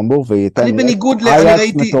 ו-5-0 מול קמבור, אני ראיתי, בניגוד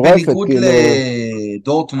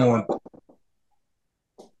לדורטמונד,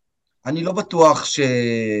 אני לא בטוח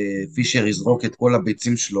שפישר יזרוק את כל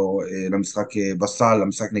הביצים שלו למשחק בסל,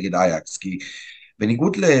 למשחק נגד אייקס, כי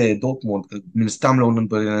בניגוד לדורטמונד, מן סתם לאוניון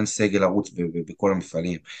ברלין סגל ערוץ בכל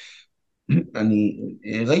המפעלים. אני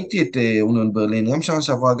ראיתי את אוניון ברלין, גם שנה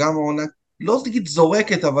שעברה, גם העונה, לא תגיד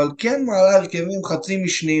זורקת, אבל כן מעלה הרכבים חצי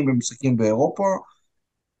משניים במשחקים באירופה.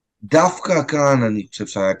 דווקא כאן אני חושב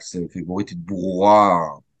שהיה פיבוריטית ברורה,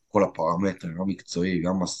 כל הפרמטרים, גם מקצועי,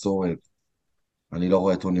 גם מסורת. אני לא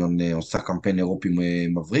רואה את אוניון עושה קמפיין אירופי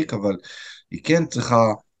מבריק, אבל היא כן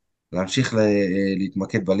צריכה להמשיך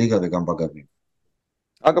להתמקד בליגה וגם בגביע.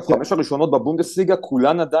 אגב, 5 הראשונות בבונדסליגה,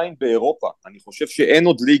 כולן עדיין באירופה. אני חושב שאין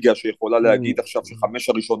עוד ליגה שיכולה להגיד עכשיו ש5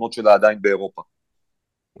 הראשונות שלה עדיין באירופה.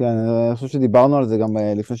 כן, אני חושב שדיברנו על זה גם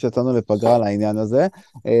לפני שיצאנו לפגרה על העניין הזה.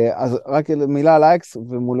 אז רק מילה על אייקס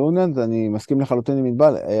ומול אוניון, אני מסכים לחלוטין עם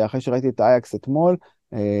מדבל. אחרי שראיתי את אייקס אתמול,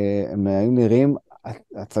 הם היו נראים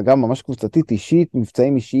הצגה ממש קבוצתית אישית,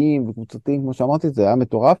 מבצעים אישיים וקבוצתיים, כמו שאמרתי, זה היה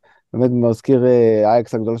מטורף. באמת מזכיר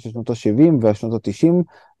אייקס הגדולה של שנות ה-70 והשנות ה-90,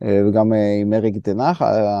 וגם עם מרגש תנח,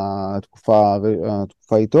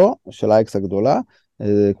 התקופה איתו, של אייקס הגדולה,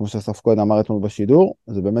 כמו שאסף כהן אמר אתמול בשידור,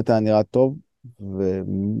 זה באמת היה נראה טוב,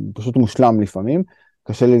 ופשוט מושלם לפעמים.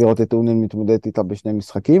 קשה לי לראות את אוניון מתמודדת איתה בשני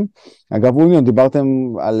משחקים. אגב, אוניון, דיברתם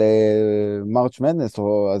על מרץ' מדנס,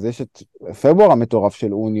 אז יש את פברואר המטורף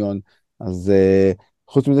של אוניון, אז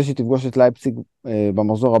חוץ מזה שהיא תפגוש את לייפציג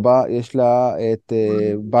במחזור הבא, יש לה את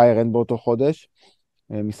באיירן באותו חודש,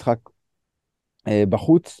 משחק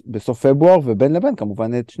בחוץ בסוף פברואר, ובין לבין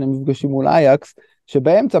כמובן את שני מפגשים מול אייקס,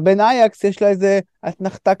 שבאמצע בין אייקס יש לה איזה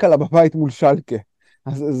אתנחתה קלה בבית מול שאלקה.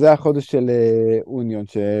 אז זה החודש של אוניון,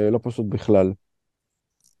 שלא פשוט בכלל.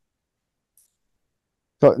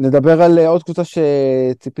 טוב, נדבר על עוד קבוצה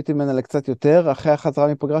שציפיתי ממנה לקצת יותר, אחרי החזרה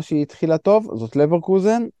מפגרה שהיא התחילה טוב, זאת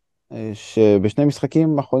לברקוזן, שבשני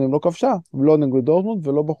משחקים האחרונים לא כבשה, לא נגד דורטמונד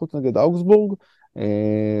ולא בחוץ נגד אוגסבורג,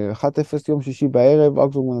 1-0 יום שישי בערב,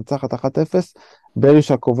 אוגסבורג מנצחת 1-0,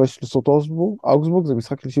 בריש הכובש לסות אוגסבורג, זה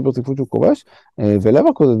משחק שלישי ברציפות שהוא כובש,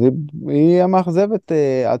 ולברקוזן היא המאכזבת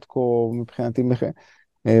עד כה מבחינתי,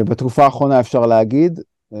 בתקופה האחרונה אפשר להגיד,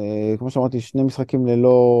 כמו שאמרתי, שני משחקים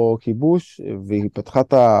ללא כיבוש, והיא פתחה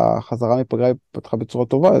את החזרה מפגרה, היא פתחה בצורה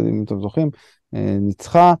טובה, אם אתם זוכרים,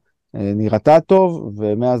 ניצחה, נראתה טוב,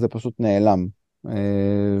 ומאז זה פשוט נעלם.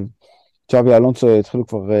 צ'אבי אלונסו התחילו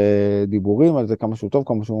כבר דיבורים על זה, כמה שהוא טוב,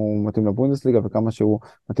 כמה שהוא מתאים לבונדסליגה, וכמה שהוא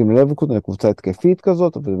מתאים ללברקוזן, לקבוצה התקפית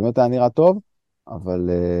כזאת, ובאמת היה נראה טוב, אבל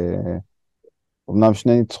אמנם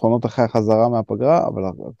שני ניצחונות אחרי החזרה מהפגרה, אבל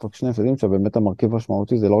רק שני הפסדים, שבאמת המרכיב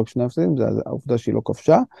המשמעותי זה לא רק שני הפסדים, זה העובדה שהיא לא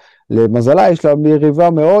כבשה. למזלה, יש לה יריבה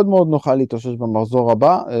מאוד מאוד נוחה להתאושש במחזור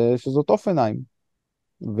הבא, שזאת אופנהיים.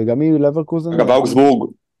 וגם היא לברקוזן. אגב, אוגסבורג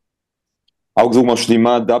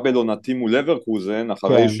משלימה דאבל עונתי מול לברקוזן,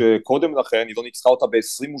 אחרי שקודם לכן היא לא ניצחה אותה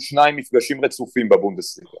ב-22 מפגשים רצופים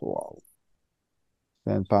בבונדסליגה. וואו.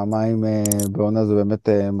 כן, פעמיים בעונה זה באמת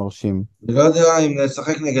מרשים. אני לא יודע אם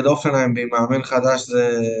לשחק נגד אופנהיים במאמן חדש,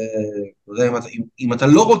 אם אתה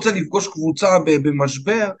לא רוצה לפגוש קבוצה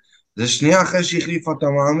במשבר, זה שנייה אחרי שהחליפה את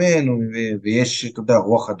המאמן, ויש, אתה יודע,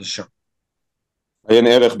 רוח חדשה. אין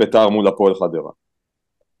ערך בית"ר מול הפועל חדרה.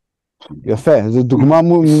 יפה, זו דוגמה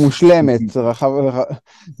מושלמת,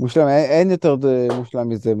 מושלמת, אין יותר מושלם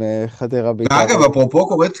מזה מחדרה בית"ר. ואגב, אפרופו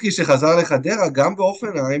קורצקי שחזר לחדרה, גם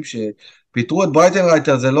באופנהיים שפיתרו את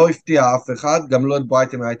ברייטנרייטר, זה לא הפתיע אף אחד, גם לא את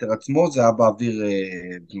ברייטנרייטר עצמו, זה היה באוויר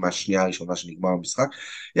מהשנייה הראשונה שנגמר המשחק.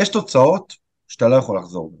 יש תוצאות שאתה לא יכול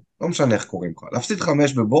לחזור, לא משנה איך קוראים לך. להפסיד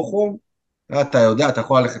 5 בבוכרום, אתה יודע, אתה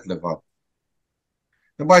יכול ללכת לבד.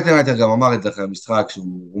 וברייטנרייטר גם אמר את זה אחרי המשחק,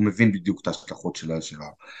 שהוא מבין בדיוק את ההשלכות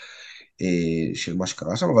של מה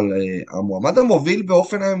שקרה שם, אבל המועמד המוביל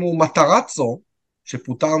באופנהיים הוא מטרצו,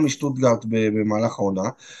 שפוטר משטוטגרט במהלך העונה.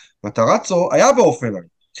 מטרצו היה באופנהיים,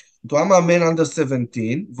 הוא היה מאמן אנדר 17,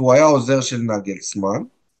 והוא היה עוזר של נגלסמן,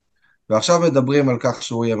 ועכשיו מדברים על כך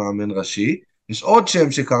שהוא יהיה מאמן ראשי. יש עוד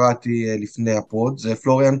שם שקראתי לפני הפוד, זה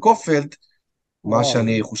פלוריאן קופלד,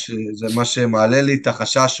 זה מה שמעלה לי את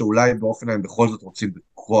החשש שאולי באופנהיים בכל זאת רוצים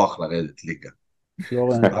בכוח לרדת ליגה.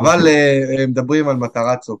 אבל מדברים על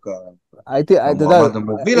מטרצו כמועמד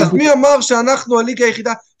המוביל, אז מי אמר שאנחנו הליגה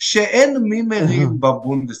היחידה שאין מימרים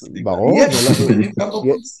בבונדסליגה? יש מימרים גם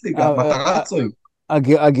בבונדסליגה, מטרצו.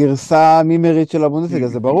 הגרסה מימרית של הבונדסליגה,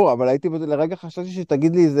 זה ברור, אבל הייתי לרגע חשבתי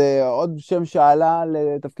שתגיד לי, זה עוד שם שעלה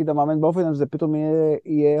לתפקיד המאמן באופן, זה פתאום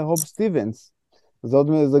יהיה הוב סטיבנס.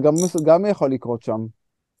 זה גם יכול לקרות שם.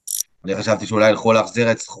 אני חשבתי שאולי ילכו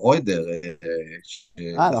להחזיר את סחרוידר,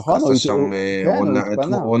 נכון, עשה שם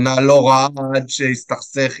עונה לא רעה עד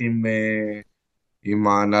שהסתכסך עם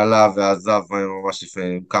ההנהלה ועזב ממש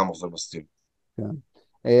לפני כמה מחזורים מסתים.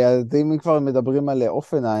 אז אם כבר מדברים על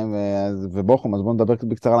אופנהיים ובוכום, אז בואו נדבר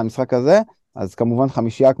בקצרה על המשחק הזה. אז כמובן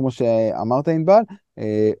חמישייה כמו שאמרת ענבל,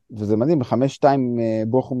 וזה מדהים, ב-5-2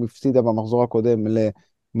 בוכום הפסידה במחזור הקודם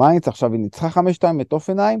למיינץ, עכשיו היא ניצחה 5-2 את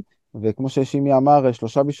אופנהיים, וכמו ששימי אמר,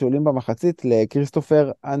 3 בישולים במחצית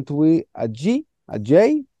לקריסטופר אנטווי אג'י,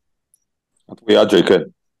 אג'י? אנטווי אג'י, כן.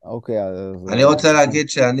 אוקיי, אז... אני רוצה להגיד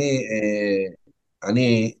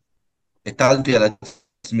שאני הטלתי על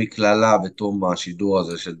עצמי כללה בתום השידור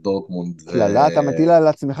הזה של דורטמונד. כללה? אתה מטיל על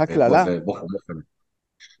עצמך כללה?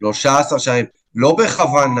 13 שערים, לא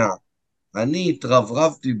בכוונה. אני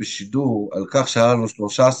התרברבתי בשידור על כך שהיה לנו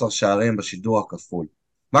 13 שערים בשידור הכפול.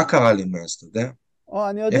 מה קרה לי מאז, אתה יודע?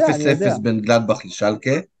 אני יודע. 0-0 בין גלדבך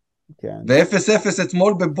לשאלקה, ו-0-0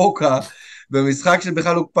 אתמול בבוקה, במשחק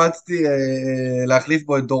שבכלל הוקפצתי להחליף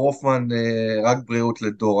בו את דור אופמן, רק בריאות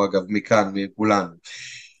לדור אגב, מכאן, מכולנו,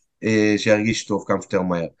 שירגיש טוב כמה שיותר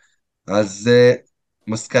מהר. אז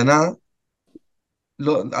מסקנה,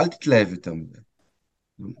 לא, אל תתלהב יותר מזה.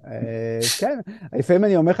 כן, לפעמים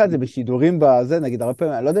אני אומר לך את זה בשידורים בזה, נגיד הרבה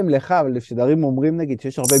פעמים, אני לא יודע אם לך, אבל לשדרים אומרים נגיד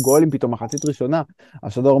שיש הרבה גולים פתאום מחצית ראשונה,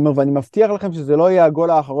 השדר אומר, ואני מבטיח לכם שזה לא יהיה הגול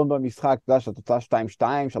האחרון במשחק, אתה יודע שהתוצאה 2-2,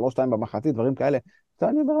 3-2 במחצית, דברים כאלה.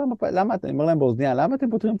 אני אומר להם באוזניה, למה אתם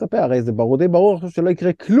פותרים את הפה? הרי זה די ברור עכשיו שלא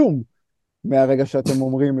יקרה כלום מהרגע שאתם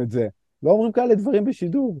אומרים את זה. לא אומרים כאלה דברים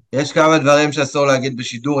בשידור. יש כמה דברים שאסור להגיד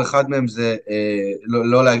בשידור, אחד מהם זה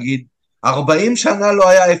לא להגיד, 40 שנה לא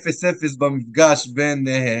היה 0-0 במפגש בין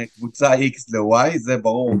קבוצה X ל-Y, זה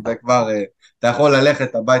ברור, זה כבר, אתה יכול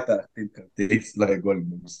ללכת הביתה, להחתים כרטיס לגולים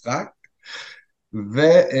במשחק,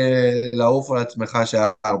 ולעוף על עצמך שהיה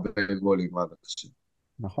הרבה גולים עד עכשיו.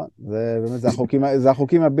 נכון, זה באמת, זה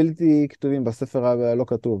החוקים הבלתי כתובים בספר הלא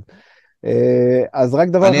כתוב. אז רק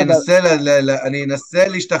דבר אני אנסה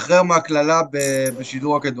להשתחרר מהכללה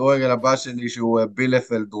בשידור הכדורגל הבא שלי, שהוא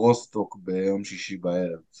בילפלד רוסטוק ביום שישי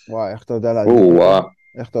בערב. וואי, איך אתה יודע להדליק אותי?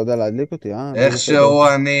 איך אתה יודע להדליק אותי? איכשהו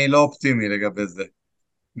אני לא אופטימי לגבי זה.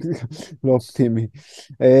 לא אופטימי.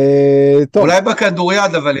 אולי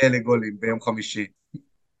בכדוריד אבל יהיה לי גולים ביום חמישי.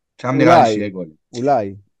 שם נראה לי שיהיה גולים.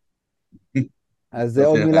 אולי. אז זה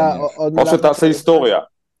עוד מילה. או שתעשה היסטוריה.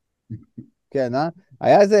 כן,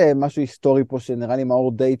 היה איזה משהו היסטורי פה שנראה לי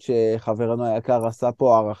מאור דייט שחברנו היקר עשה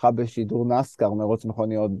פה הערכה בשידור נסקר מרוץ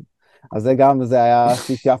מכוניות. אז זה גם, זה היה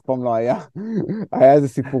שאף פעם לא היה. היה איזה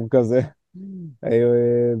סיפור כזה.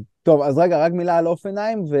 טוב, אז רגע, רק מילה על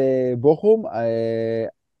אופנהיים ובוכום.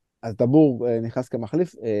 אז דבור נכנס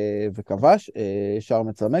כמחליף וכבש, שער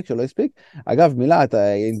מצמק שלא הספיק. אגב, מילה,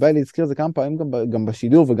 ענבל הזכיר זה כמה פעמים גם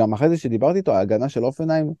בשידור, וגם אחרי זה שדיברתי איתו, ההגנה של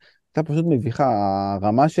אופנהיים הייתה פשוט מביכה.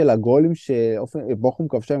 הרמה של הגולים שבוכום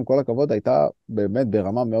כבשה, עם כל הכבוד, הייתה באמת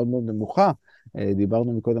ברמה מאוד מאוד נמוכה.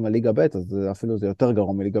 דיברנו מקודם על ליגה ב', אז אפילו זה יותר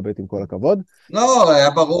גרוע מליגה ב' עם כל הכבוד. לא, היה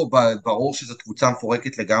ברור שזו קבוצה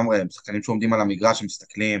מפורקת לגמרי, הם שחקנים שעומדים על המגרש,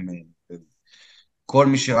 שמסתכלים, כל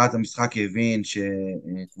מי שראה את המשחק הבין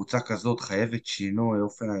שקבוצה כזאת חייבת שינוי.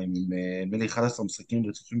 אופנהיים עם נדמה לי 11 משחקים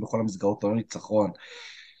רצופים בכל המסגרות, לא ניצחון.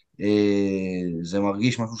 זה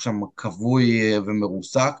מרגיש משהו שם כבוי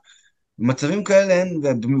ומרוסק. במצבים כאלה אין,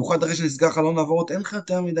 ובמיוחד אחרי שנסגר חלון העברות, אין לך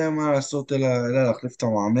יותר מדי מה לעשות אלא להחליף את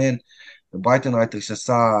המאמן. וברייטן רייטר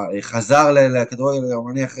חזר לכדורגל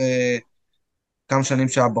הגרמני אחרי כמה שנים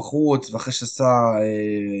שהיה בחוץ, ואחרי שעשה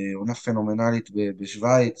עונה פנומנלית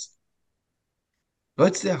בשוויץ, לא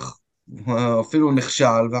הצליח. אפילו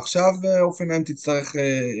נכשל, ועכשיו אופנהיים תצטרך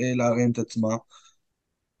להרים את עצמה.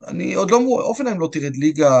 אני עוד לא, אופנהיים לא תרד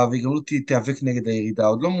ליגה, והיא גם לא תיאבק נגד הירידה,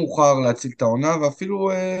 עוד לא מאוחר להציל את העונה, ואפילו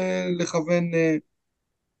לכוון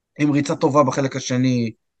עם ריצה טובה בחלק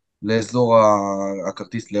השני לאזור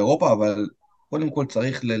הכרטיס לאירופה, אבל קודם כל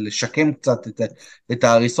צריך לשקם קצת את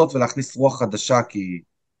ההריסות ולהכניס רוח חדשה, כי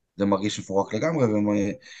זה מרגיש מפורק לגמרי.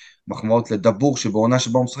 ומחמאות לדבור שבעונה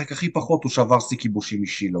שבה הוא משחק הכי פחות, הוא שבר שיא כיבושים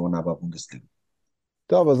אישי לעונה בבונדסליגה.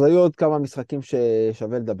 טוב, אז היו עוד כמה משחקים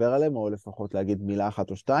ששווה לדבר עליהם, או לפחות להגיד מילה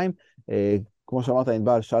אחת או שתיים. כמו שאמרת,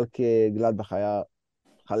 ענבל, שלקה גלדבך היה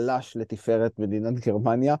חלש לתפארת מדינת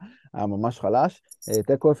גרמניה, היה ממש חלש.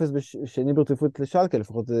 תיקו 0 שני ברציפות לשלקה,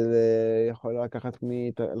 לפחות זה יכול לקחת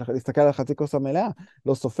להסתכל על חצי כוס המלאה,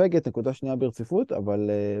 לא סופגת, נקודה שנייה ברציפות, אבל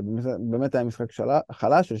באמת היה משחק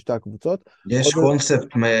חלש של שתי הקבוצות. יש קונספט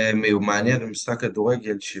מעניין במשחק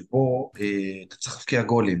כדורגל שבו אתה צריך להבקיע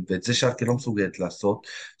גולים, ואת זה שלקה לא מסוגלת לעשות.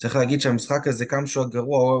 צריך להגיד שהמשחק הזה, כמה שהוא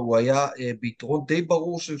גרוע, הוא היה ביתרון די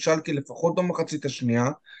ברור של שלקה, לפחות במחצית השנייה,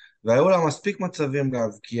 והיו לה מספיק מצבים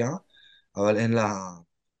להבקיע, אבל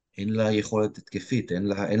אין לה יכולת התקפית,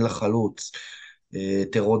 אין לה חלוץ.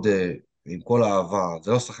 תרודה, עם כל האהבה,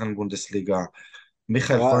 זה לא שחקן בונדסליגה.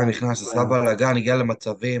 מיכאל פיין נכנס, עשה בלגן, הגיע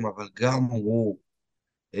למצבים, אבל גם הוא,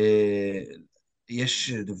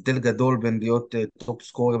 יש הבדל גדול בין להיות טופ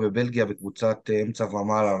סקורר בבלגיה בקבוצת אמצע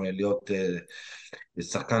ומעלה, להיות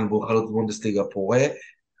שחקן חלוץ בונדסליגה פורה.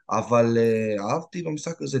 אבל אהבתי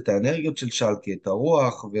במשחק הזה את האנרגיות של שלקה, את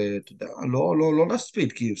הרוח, ואתה יודע, לא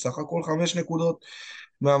נספיד, כי בסך הכל 5 נקודות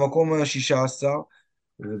מהמקום ה-16,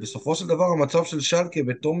 ובסופו של דבר המצב של שלקה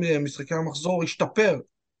בתום משחקי המחזור השתפר.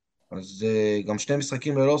 אז גם 2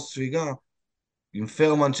 משחקים ללא ספיגה, עם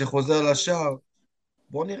פרמן שחוזר לשער,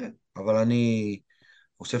 בוא נראה. אבל אני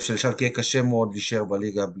חושב שלשלקה יהיה קשה מאוד להישאר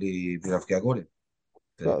בליגה בלי להבקיע גולים.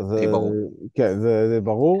 זה די ברור. כן, זה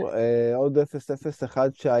ברור. עוד 0-0 אחד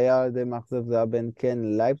שהיה די מאכזב, זה היה בין כן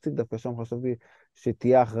לייפציג, דווקא שם חשבתי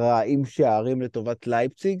שתהיה הכרעה עם שערים לטובת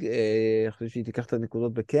לייפציג, חשבתי שהיא תיקח את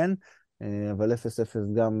הנקודות בכן, אבל 0-0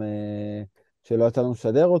 גם שלא יצא לנו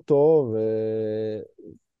לשדר אותו,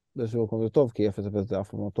 ובאיזשהו מקום זה טוב, כי 0-0 זה אף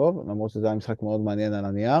פעם לא טוב, למרות שזה היה משחק מאוד מעניין על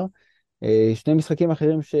הנייר. שני משחקים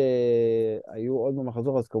אחרים שהיו עוד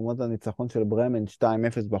במחזור, אז כמובן הניצחון של ברמן 2-0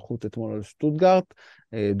 בחוץ אתמול על שטוטגרט.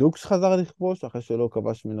 דוקס חזר לכבוש אחרי שלא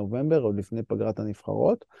כבש מנובמבר, עוד לפני פגרת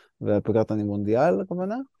הנבחרות, ופגרת המונדיאל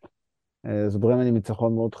הכוונה. אז ברמן עם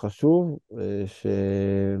ניצחון מאוד חשוב,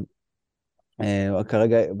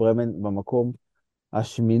 שכרגע ברמן במקום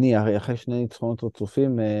השמיני, אחרי שני ניצחונות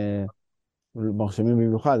רצופים, מרשימים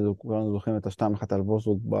במיוחד, כולנו זוכרים את ה-2-1 על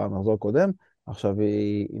וושבורג במחזור הקודם, עכשיו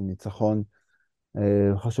היא עם ניצחון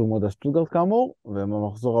חשוב מאוד על שטוטגרט כאמור,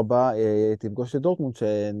 ובמחזור הבא תפגוש את דורטמונד,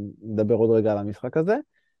 שנדבר עוד רגע על המשחק הזה.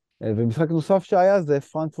 ומשחק נוסף שהיה זה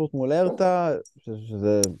פרנקפורט מול הרטה,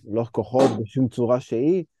 שזה לא כוחות בשום צורה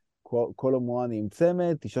שהיא, כל המואני עם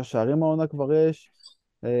צמד, 9 שערים העונה כבר יש,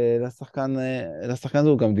 לשחקן הזה.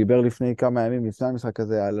 הוא גם דיבר לפני כמה ימים לפני המשחק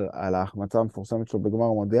הזה על ההחמצה המפורסמת שלו בגמר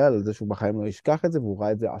המונדיאל, על זה שהוא בחיים לא ישכח את זה, והוא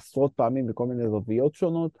ראה את זה עשרות פעמים בכל מיני זוויות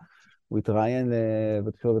שונות. הוא התראיין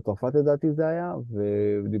בתקשורת בצרפת לדעתי זה היה,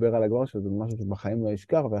 ודיבר על הגמר שזה משהו שבחיים לא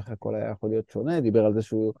ישכח, ואיך הכל היה יכול להיות שונה. דיבר על זה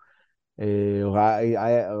שהוא ראה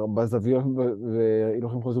בזוויות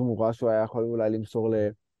והילוכים חוזרים, הוא ראה שהוא היה יכול אולי למסור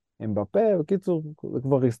לאמבפה. בקיצור, זה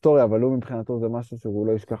כבר היסטוריה, אבל לא מבחינתו זה משהו שהוא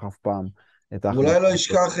לא ישכח אף פעם. אולי לא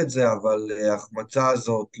ישכח את זה, אבל ההחמצה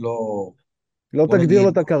הזאת לא בוא תגדיר לו נגיד,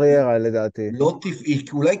 את הקריירה לדעתי. לא טבעי,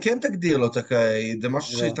 אולי כן תגדיר לו את הקריירה, זה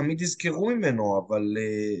משהו שתמיד יזכרו ממנו, אבל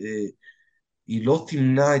היא לא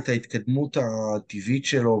תמנע את ההתקדמות הטבעית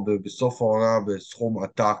שלו בסוף העונה בסכום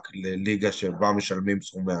עתק לליגה שבה משלמים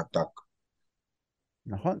סכומי עתק.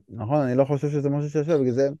 נכון, נכון, אני לא חושב שזה משהו שישב,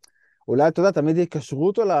 בגלל זה, אולי, אתה יודע, תמיד יקשרו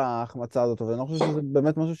אותו להחמצה הזאת, אבל אני לא חושב שזה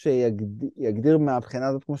באמת משהו שיגדיר מהבחינה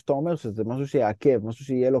הזאת, כמו שאתה אומר, שזה משהו שיעכב, משהו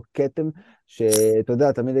שיהיה לו כתם, שאתה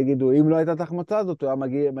יודע, תמיד יגידו, אם לא הייתה את ההחמצה הזאת, הוא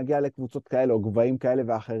היה מגיע לקבוצות כאלה, או גבהים כאלה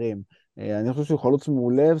ואחרים. אני חושב שהוא חלוץ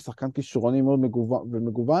מעולה, ושחקן כישרוני מאוד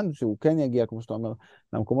ומגוון, שהוא כן יגיע, כמו שאתה אומר,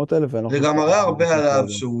 למקומות האלה, ואני לא זה חושב גם שהוא מראה הרבה יעשה עליו את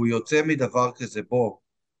זה. שהוא יוצא מדבר כזה, בוא.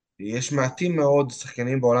 יש מעטים מאוד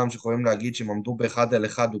שחקנים בעולם שיכולים להגיד שהם עמדו באחד על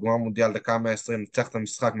אחד בגמר מונדיאל דקה 120, ניצח את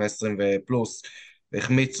המשחק 120 ופלוס,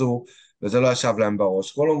 והחמיצו, וזה לא ישב להם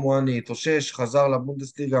בראש. כל אומואני התאושש, חזר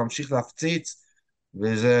לבונדסליגה, המשיך להפציץ,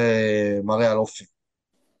 וזה מראה על אופי.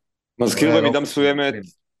 מזכיר מראה על במידה אופי של מסוימת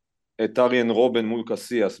מנהיגים. את אריאן רובן מול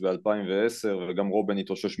קסיאס ב-2010, וגם רובן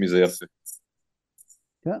התאושש מזה יפה.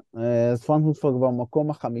 כן, אז פרנקפורט כבר במקום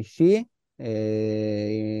החמישי,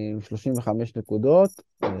 עם 35 נקודות,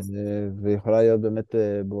 ויכולה להיות באמת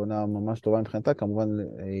בעונה ממש טובה מבחינתה, כמובן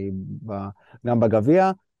גם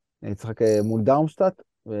בגביע, תשחק מול דארמשטאט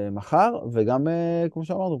מחר, וגם, כמו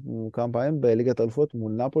שאמרנו, כמה פעמים בליגת האלופות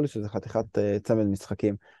מול נפולי, שזה חתיכת צמד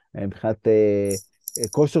משחקים, מבחינת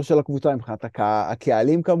כושר של הקבוצה, מבחינת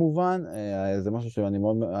הקהלים כמובן, זה משהו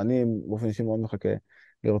אני באופן אישי מאוד מחכה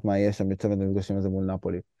לראות מה יהיה שם בצמד המפגשים הזה מול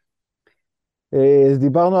נפולי. אז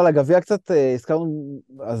דיברנו על הגביע קצת, הזכרנו,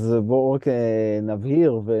 אז בואו רק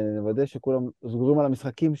נבהיר ונוודא שכולם סגורים על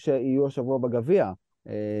המשחקים שיהיו השבוע בגביע.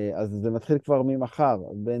 אז זה מתחיל כבר ממחר,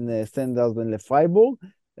 בין סנדהאוזן לפרייבורג,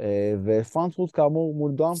 ופרנקפורט כאמור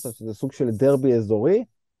מול דורטמונד, שזה סוג של דרבי אזורי,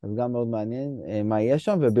 אז גם מאוד מעניין מה יהיה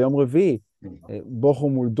שם, וביום רביעי,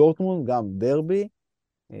 בוכום מול דורטמונד, גם דרבי,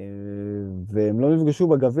 והם לא נפגשו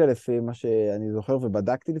בגביע לפי מה שאני זוכר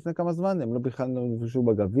ובדקתי לפני כמה זמן, הם לא בכלל לא נפגשו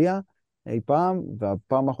בגביע אי פעם,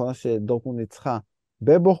 והפעם האחרונה שדורטמונד ניצחה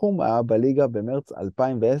בבוכום היה בליגה במרץ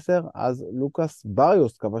 2010, אז לוקאס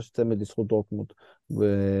בריוס כבש צמד לזכות דורטמונד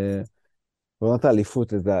בעונת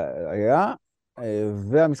האליפות לזה היה,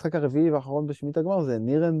 והמשחק הרביעי והאחרון בשמינית הגמר זה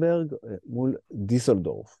נירנברג מול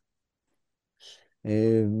דיסלדורף.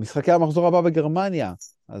 משחקי המחזור הבא בגרמניה,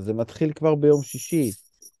 אז זה מתחיל כבר ביום שישי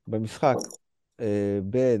במשחק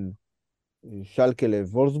בין שאלקה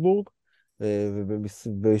לוולסבורג,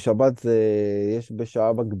 ובשבת יש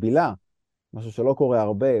בשעה מקבילה, משהו שלא קורה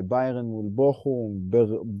הרבה, באיירן מול בוכום,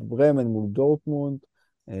 ברמן מול דורטמונד,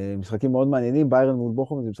 משחקים מאוד מעניינים, באיירן מול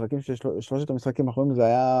בוכום, זה משחקים ששלושת המשחקים האחרונים זה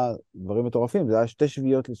היה דברים מטורפים, זה היה 2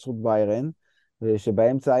 שביעיות לזכות באיירן,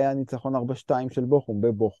 שבאמצע היה ניצחון 4-2 של בוכום,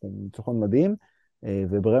 בבוכום, ניצחון מדהים,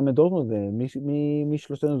 וברמן דורטמונד, מי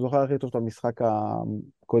שלושתנו זוכר הכי טוב את המשחק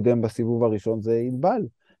הקודם בסיבוב הראשון, זה ענבל,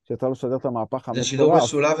 שיצא לו לשדר את המהפך זה שידור המטורף.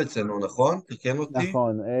 משולב אצלנו, נכון? תקן אותי.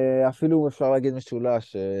 נכון, אפילו אפשר להגיד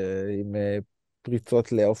משולש עם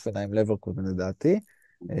פריצות לאופן עם לברקוזן לדעתי.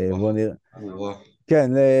 בוא נראה.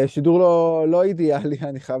 כן, שידור לא אידיאלי,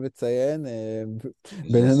 אני חייב לציין, זה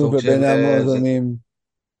בינינו ובין המועדונים.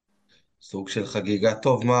 סוג של חגיגה.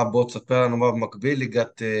 טוב, מה, בוא תספר לנו מה במקביל,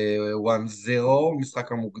 ליגת 1-0,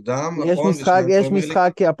 משחק המוקדם, נכון? ושניהם יש פרמייר ליג.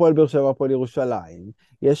 משחק הפועל באר שבע, הפועל ירושלים.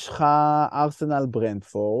 יש לך ארסנל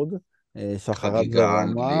ברנדפורד, שחרת חגיגה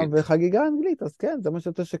ורומא, אנגלית. וחגיגה אנגלית, אז כן, זה מה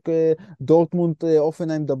שאתה שדורטמונד,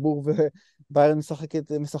 אופנהיים דבור וביירן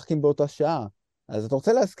משחקים באותה שעה. אז אתה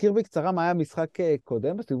רוצה להזכיר בקצרה מה היה משחק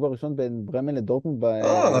קודם, בסיבוב הראשון בין ברמן לדורטמונד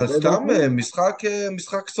סתם בדורטמונד?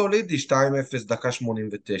 משחק סולידי, 2-0, דקה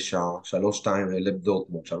 89, 3-2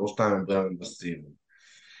 לדורטמונד, 3-2 ברמן בסיום.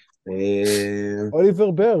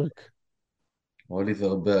 אוליבר ברק.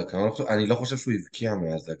 אוליבר ברק, אני לא חושב שהוא הבקיע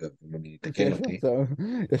מאז, אגב, אם אני אתקן יש אותי. מצב,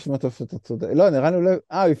 יש מצב שאתה צודק. לא, נראה לי אולי, הוא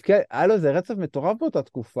הבקיע, היה לו איזה רצף מטורף באותה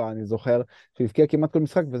תקופה, אני זוכר, שהוא הבקיע כמעט כל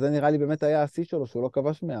משחק, וזה נראה לי באמת היה השיא שלו, שהוא לא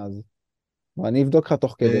כבש מאז. ואני אבדוק לך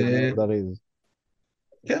תוך כדי, אה, זריז.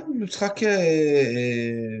 כן, משחק,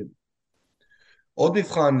 עוד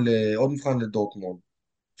מבחן לדורטמונד.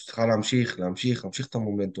 צריכה להמשיך את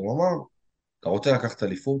המומנטום. אמר, אתה רוצה לקחת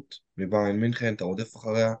אליפות מבאיירן מינכן, אתה רודף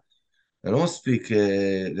אחריה. זה לא מספיק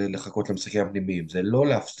לחכות למשחקים הפנימיים, זה לא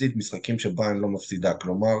להפסיד משחקים שבאיירן לא מפסידה,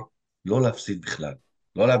 כלומר, לא להפסיד בכלל,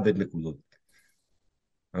 לא לאבד נקודות.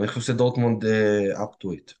 אני חושב שדורטמונד up to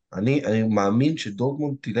it. אני מאמין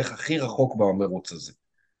שדורטמונד תלך הכי רחוק במרוץ הזה,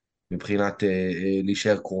 מבחינת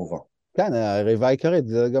להישאר קרובה. כן, היריבה העיקרית,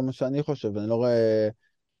 זה גם מה שאני חושב, אני לא רואה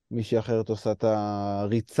מישהי אחרת עושה את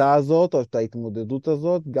הריצה הזאת, או את ההתמודדות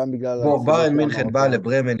הזאת, גם בגלל בוא, הסיבות באיירן מינכן שאמרת. באה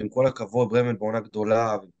לברמן, עם כל הכבוד, ברמן בעונה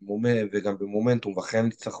גדולה, וגם במומנטום, ואחרי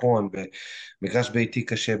ניצחון, במגרש ביתי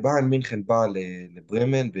קשה. באיירן מינכן באה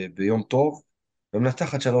לברמן ביום טוב,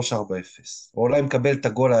 ומנצחת 3-4-0. או אולי מקבל את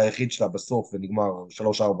הגול היחיד שלה בסוף ונגמר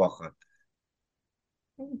 3-4-1.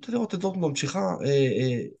 אתה לראות את דורטמונד ממשיכה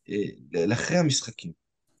לאחרי המשחקים.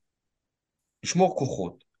 לשמור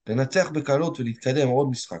כוחות, לנצח בקלות ולהתקדם עוד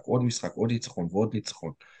משחק, עוד משחק, עוד ניצחון ועוד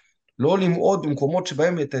ניצחון. לא למעוד במקומות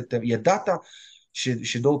שבהם ידעת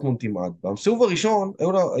שדורטמונד תמעד. בסיבוב הראשון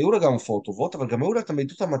היו לה גם הופעות טובות, אבל גם היו לה את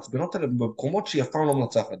המעיטות המעצבנות האלה במקומות שהיא אף פעם לא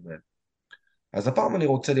מנצחת בהם. אז הפעם אני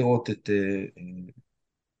רוצה לראות את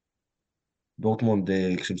דורטמונד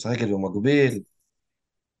כשמשחקת במקביל,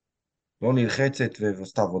 לא נלחצת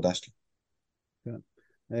ועשתה עבודה שלה. כן.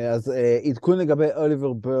 אז עדכון לגבי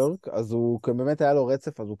אוליבר ברק, אז הוא באמת היה לו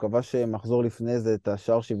רצף, אז הוא כבש מחזור לפני זה את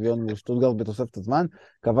השער שוויון מול שטוטגרט בתוספת הזמן,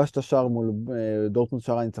 כבש את השער מול דורטמונד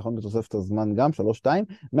שער הניצחון בתוספת הזמן גם, 3-2,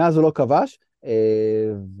 מאז הוא לא כבש,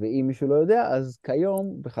 ואם מישהו לא יודע, אז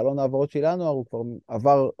כיום, בחלון העברות של ינואר, הוא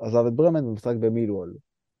כבר עזב את ברמן ומשחק במילוול.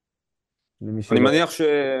 אני מניח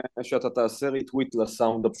שאתה תעשה ריטוויט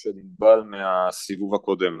לסאונדאפ של ענבל מהסיבוב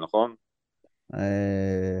הקודם, נכון?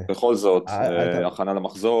 בכל זאת, הכנה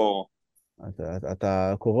למחזור.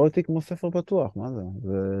 אתה קורא אותי כמו ספר פתוח, מה זה?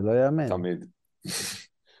 זה לא יאמן. תמיד.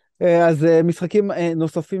 אז משחקים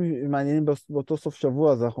נוספים מעניינים באותו סוף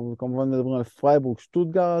שבוע, אז אנחנו כמובן מדברים על פרייבורג,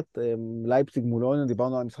 שטוטגרט, לייפציג מול אוניון,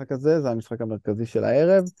 דיברנו על המשחק הזה, זה המשחק המרכזי של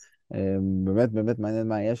הערב, באמת מעניין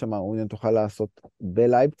מה יהיה שם, אוניון תוכל לעשות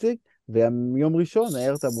בלייפציג, ויום ראשון,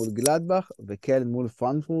 הערת מול גלדבך, וקל מול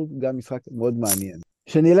פרנקפורט, גם משחק מאוד מעניין.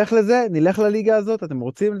 שנלך לזה, נלך לליגה הזאת, אתם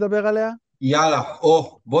רוצים לדבר עליה? יאללה,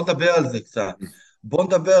 בוא נדבר על זה קצת. בוא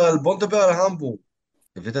נדבר על המבורג.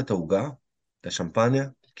 הבאת את העוגה? את השמפניה?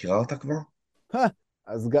 מכירה אותה כבר?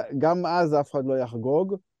 אז גם אז אף אחד לא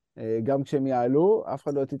יחגוג, גם כשהם יעלו, אף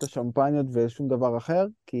אחד לא יוציא את השמפניות ושום דבר אחר,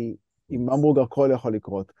 כי עם המבורג הכל יכול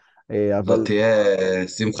לקרות. זאת תהיה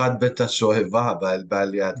שמחת בית השואבה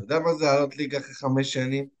בעלייה. אתה יודע מה זה לעלות ליגה אחרי 5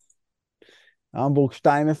 שנים? המבורג 2-0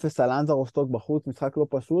 על אנזה רוסטוק בחוץ, משחק לא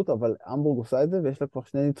פשוט, אבל המבורג עושה את זה, ויש לה כבר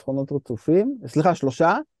 2 ניצחונות רצופים, סליחה, 3,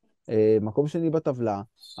 מקום שני בטבלה,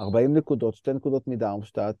 40 נקודות, 2 נקודות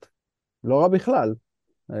מדרמשטאט, לא רע בכלל.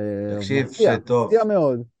 תקשיב, טוב. מפתיע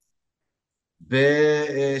מאוד.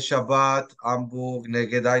 בשבת, המבורג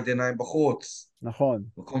נגד איידנהיים בחוץ. נכון.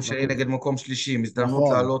 מקום שני נגד מקום שלישי, הזדמנות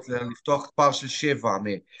נכון. לעלות, לפתוח פער של 7.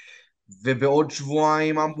 ובעוד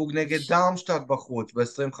שבועיים המבורג נגד דרמשטאט בחוץ,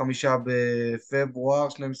 ב-25 בפברואר,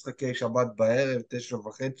 2 משחקי שבת בערב,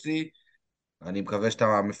 9:30. אני מקווה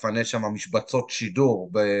שאתה מפנה שם משבצות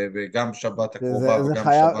שידור, גם בשבת הקרובה וגם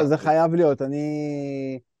בשבת... זה חייב להיות,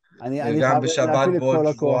 אני וגם חייב בשבת להפעיל את בעוד כל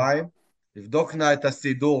הכוח. שבועיים. תבדוק נא את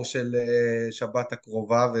הסידור של שבת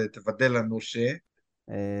הקרובה ותוודא לנו ש...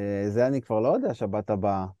 זה אני כבר לא יודע, שבת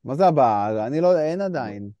הבאה. מה זה הבאה? אני לא, אין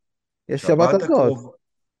עדיין. יש שבת שבת הזאת. הקרובה.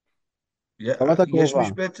 שבת הקרובה.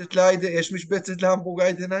 יש משבצת להמבורג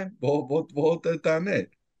איידנהיים? בוא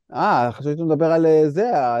תענה. חשבתי מדבר על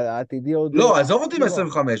זה, העתידי עוד... לא, עזוב אותי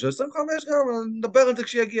מ-25, 25 גם, נדבר על זה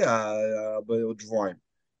כשיגיע בעוד שבועיים.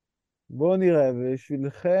 בוא נראה,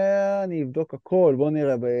 בשבילך אני אבדוק הכל, בוא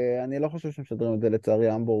נראה, אני לא חושב שמשדרים את זה לצערי,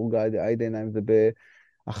 המבורג איידנהיים זה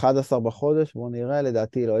ב-11 בחודש, בוא נראה,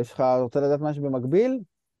 לדעתי לא. רוצה לדעת משהו במקביל?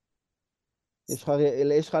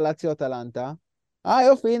 יש לך לאציו אטלנטה.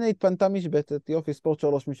 יופי, הנה התפנתה משבצת, יופי, ספורט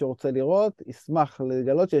 3, מי שרוצה לראות, ישמח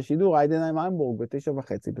לגלות שיש שידור איידנהיים המבורג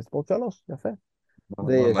ב-9:30 בספורט 3, יפה.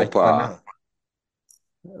 מה התפנה?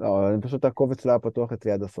 לא, פשוט הקובץ לא היה פתוח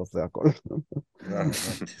אצלי עד הסוף, זה הכל.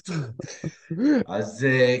 אז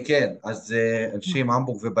כן, אז אנשים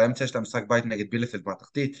המבורג, ובאמצע יש להם משחק בית נגד בילפלד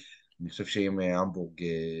מהתחתית. אני חושב שאם המבורג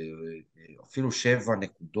אפילו 7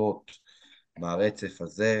 נקודות מהרצף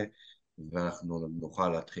הזה, ואנחנו נוכל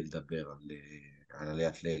להתחיל לדבר על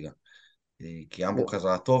עליית ליגה. כי המבורג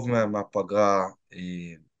חזרה טוב מהפגרה,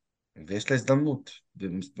 ויש לה הזדמנות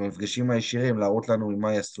במפגשים הישירים להראות לנו ממה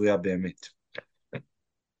היא עשויה באמת.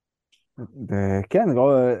 כן,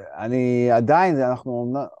 אני עדיין,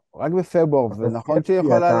 אנחנו רק בפברואר, ונכון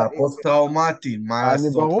שיכולה... אתה פוסט-טראומטי, מה לעשות,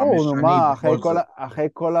 5 ברור, שנים מה, בכל זאת. אחרי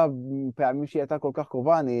כל הפעמים שהיא הייתה כל כך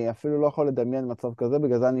קרובה, אני אפילו לא יכול לדמיין מצב כזה,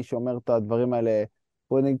 בגלל זה אני שומר את הדברים האלה,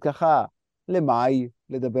 בוא נגיד ככה, למאי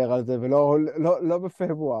לדבר על זה, ולא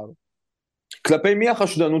בפברואר. כלפי מי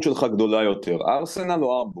החשדנות שלך גדולה יותר, ארסנל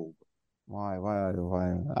או המבורג? וואי.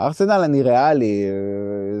 ארסנל אני ריאלי,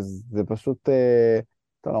 זה פשוט...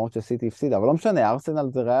 טוב, למרות שסיטי הפסידה, אבל לא משנה, ארסנל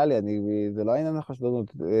זה ריאלי, זה לא העניין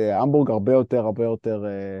החשדנות, המבורג הרבה יותר,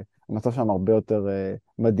 המצב שם הרבה יותר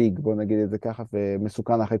מדאיג, בוא נגיד את זה ככה,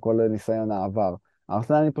 ומסוכן אחרי כל ניסיון העבר.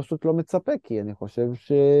 ארסנל אני פשוט לא מצפה, כי אני חושב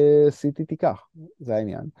שסיטי תיקח, זה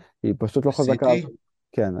העניין. היא פשוט לא חזקה. סיטי?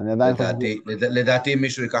 כן, אני עדיין חושב... לדעתי אם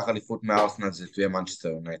מישהו ייקח אליפות מארסנל זה תהיה מנצ'סטר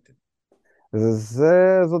יונייטד.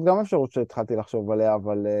 זאת גם אפשרות שהתחלתי לחשוב עליה,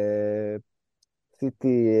 אבל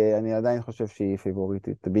סיטי, אני עדיין חושב שהיא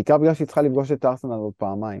פיבוריטית. בעיקר בגלל שהיא צריכה לפגוש את ארסנל עוד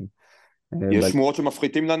פעמיים. יש שמועות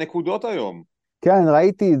שמפחיתים לנקודות היום. כן,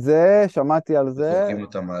 ראיתי את זה, שמעתי על זה. זורקים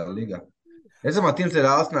אותם מהליגה. איזה מתאים זה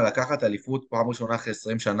לארסנל לקחת אליפות פעם ראשונה אחרי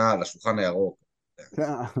 20 שנה על השולחן הירוק. כן,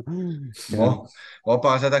 כמו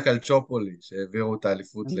פרשת הקלצ'ופולי, שהעבירו את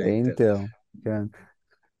האליפות לאינטר. לאינטר, כן.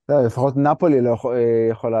 לפחות נפולי לא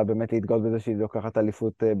יכולה באמת להתגאות בזה שהיא לוקחת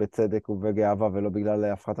אליפות בצדק ובגאווה, ולא בגלל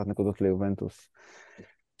הפחתת נקודות ליובנטוס.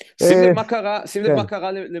 שים לב מה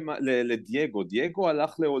קרה, כן. לדייגו. דייגו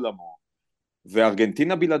הלך לעולמו,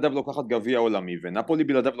 וארגנטינה בלעדיו לוקחת גביע עולמי, ונפולי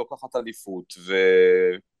בלעדיו לוקחת אליפות,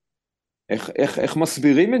 איך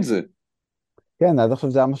מסבירים את זה? כן, עד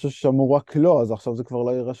עכשיו זה היה משהו ששמור רק לו, אז עכשיו זה כבר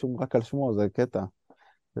לא יהיה רשום רק על שמו, זה קטע.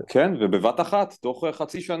 כן, ובבת אחת, תוך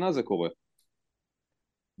חצי שנה זה קורה.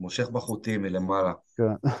 מושך בחוטים מלמעלה.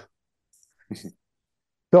 כן.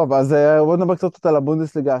 טוב, אז בואו נדבר קצת על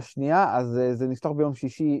הבונדסליגה השנייה. אז זה נפתח ביום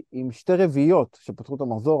שישי עם שתי רביעיות שפתחו את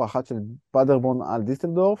המחזור, אחת של פאדרבורן על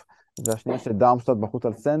דיסלדורף, והשנייה של דארמשטאט בחוץ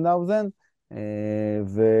על סנדהאוזן,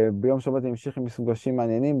 וביום שבת המשיך עם מפגשים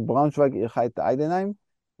מעניינים. בראונשוויג אירחה את איידנהיים,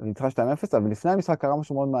 וניצחה 2-0, אבל לפני המשחק קרה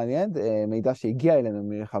משהו מאוד מעניין, מידע שהגיע אלינו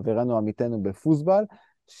מחברנו עמיתנו בפוסבל,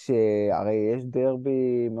 שהרי יש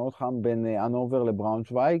דרבי מאוד חם בין אנובר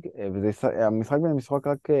לבראונשוויג, והמשחק בין המשחק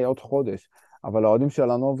רק עוד חודש. אבל האוהדים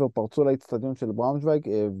של הנובר פרצו לאצטדיון של בראונשוויג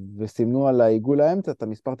וסימנו על העיגול האמצע את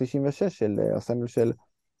המספר 96 של הסמל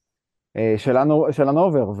של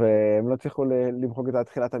הנובר, והם לא צריכו למחוק את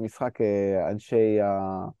תחילת המשחק, אנשי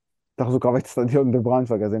תחזוקה באצטדיון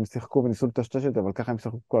בבראונשוויג, אז הם שיחקו וניסו לטשטש, אבל ככה הם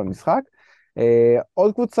שיחקו כל המשחק.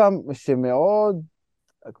 עוד קבוצה שמאוד,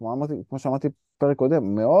 כמו שאמרתי פרק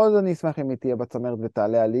קודם, מאוד אני אשמח אם היא תהיה בצמרת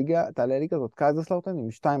ותעלה הליגה, זאת קייזרסלאוטן עם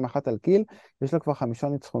 2-1 על קיל, יש לה כבר 5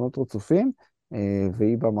 ניצחונות רצופים,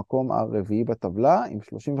 והיא במקום הרביעי בטבלה עם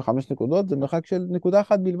 35 נקודות, זה מרחק של נקודה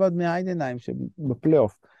אחת בלבד מהאיידנהיים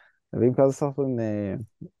שבפלייאוף. ואם קייזרסלאוטן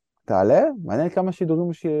תעלה, מעניין כמה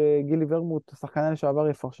שידורים שגילי ורמוט, שחקנה לשעבר,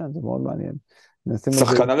 יפרשן, זה מאוד מעניין.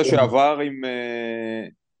 שחקנה לשעבר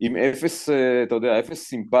עם אפס, אתה יודע, אפס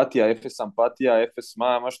סימפתיה, אפס אמפתיה, אפס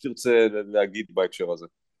מה שתרצה להגיד בהקשר הזה.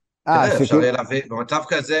 תראה, אפשר יהיה להביא,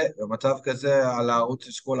 במצב כזה על הערוץ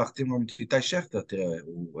אשכול להחתים לו איתי שכטר, תראה,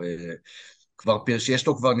 הוא כבר יש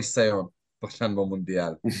לו כבר ניסיון, פרשן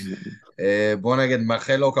במונדיאל. בוא נגיד,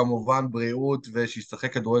 מאחל לו כמובן בריאות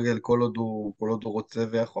ושישחק כדורגל כל עוד הוא רוצה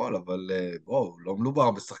ויכול, אבל בואו, לא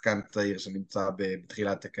מדובר בשחקן צעיר שנמצא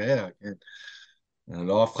בתחילת הקריירה, כן?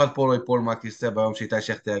 לא, אף אחד פה לא ייפול מהכיסא ביום שאיתי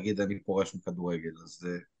שכטר יגיד אני פורש מכדורגל, אז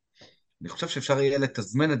אני חושב שאפשר יהיה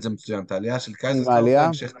לתזמן את זה מצוין, את העלייה של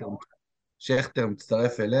קייזרסלאוטן, שכטר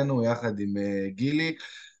מצטרף אלינו יחד עם גילי,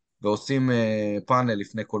 ועושים פאנל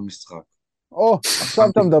לפני כל משחק. עכשיו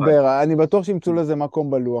אתה מדבר, אני בטוח שימצאו לזה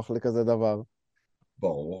מקום בלוח לכזה דבר.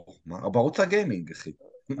 ברור, בערוץ הגיימינג, אחי.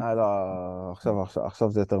 לא,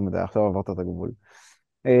 עכשיו זה יותר מדי, עכשיו עברת את הגבול.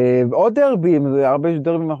 עוד דרבים, הרבה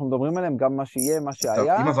דרבים אנחנו מדברים עליהם, גם מה שיהיה, מה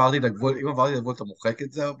שהיה. אם עברתי את הגבול, אתה מוחק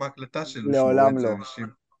את זה בהקלטה של לעולם לא.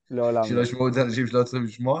 לעולם שלא ישמעו את זה אנשים שלא צריכים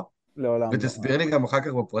לשמוע? לעולם לא. ותסביר לי גם אחר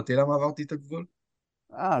כך בפרטי למה עברתי את הגבול?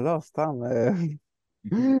 לא, סתם.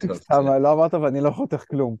 סתם, לא אמרת ואני לא חותך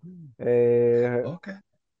כלום. אוקיי.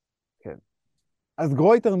 כן. אז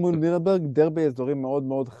גרויטר מול נירנברג, דרבי אזורים מאוד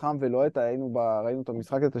מאוד חם ולוהט, ראינו את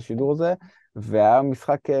המשחק, את השידור הזה, והיה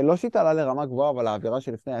משחק, לא שהתעלה לרמה גבוהה, אבל האווירה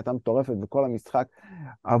שלפני הייתה מטורפת, וכל המשחק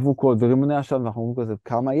אבוקות ורימוני עשן, ואנחנו אומרים כזה,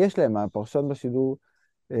 כמה יש להם, הפרשן בשידור,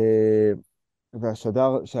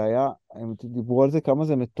 והשדר שהיה, הם דיברו על זה, כמה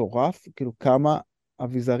זה מטורף, כאילו כמה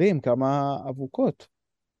אביזרים, כמה אבוקות.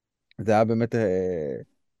 זה היה באמת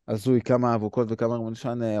הזוי, כמה אבוקות וכמה רימוני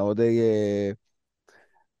עשן, אוהדי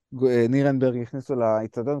נירנברג הכניסו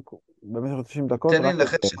לאצטדיון במשך 90 דקות. תן לי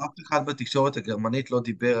לנחש שאף אחד בתקשורת הגרמנית לא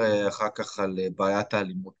דיבר אחר כך על בעיית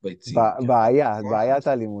האלימות ביציעים. בעיית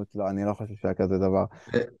האלימות, לא, אני לא חושב שהיה כזה דבר.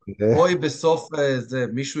 אוי, בסוף זה,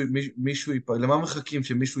 מישהו ייפגע, למה מחכים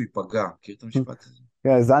שמישהו ייפגע? מכיר את המשפט הזה?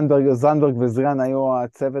 כן, זנדברג וזריאן היו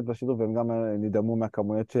הצוות בשידור, והם גם נדהמו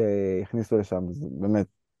מהכמויות שהכניסו לשם, באמת,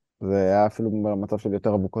 זה היה אפילו במצב של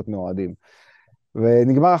יותר אבוקות מאוהדים.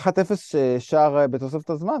 ונגמר 1-0 שער בתוספת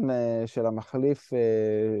הזמן של המחליף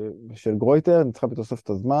של גרויטר, ניצחה בתוספת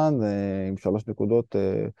הזמן עם 3 נקודות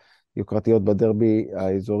יוקרתיות בדרבי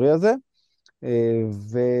האזורי הזה.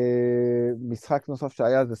 ומשחק נוסף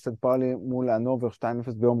שהיה זה סנט פאולי מול הנובר 2-0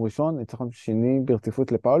 ביום ראשון, ניצחון שני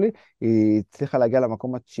ברציפות לפאולי, היא הצליחה להגיע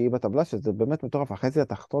למקום התשיעי בטבלה, שזה באמת מטורף, החצי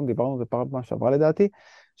התחתון, דיברנו על זה פעם שעברה לדעתי,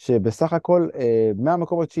 שבסך הכל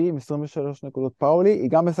מהמקום התשיעי עם 23 נקודות פאולי, היא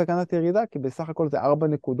גם בסכנת ירידה, כי בסך הכל זה 4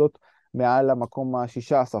 נקודות מעל המקום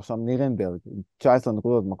ה-16, שם נירנברג, 19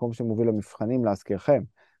 נקודות, מקום שמוביל למבחנים להזכירכם.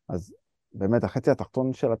 אז באמת החצי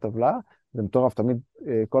התחתון של הטבלה, זה מטורף, תמיד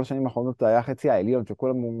כל השנים האחרונות היה החצי העליון,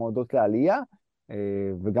 שכולם מועמדות לעלייה,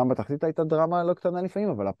 וגם בתחתית הייתה דרמה לא קטנה לפעמים,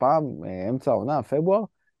 אבל הפעם, אמצע העונה, פברואר,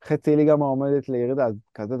 חצי ליגה מעומדת לירידה, אז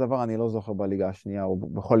כזה דבר אני לא זוכר בליגה השנייה או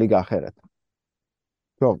בכל ליגה אחרת.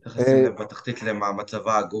 טוב. צריך לשים לב בתחתית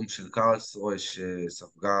למצבה העגום של קרלסרוה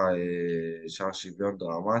שספגה שער שוויון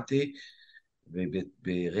דרמטי,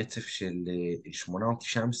 וברצף של 8 או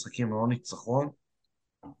 9 משחקים ללא ניצחון.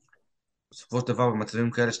 בסופו של דבר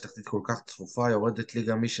במצבים כאלה שתחתית כל כך צפופה, יורדת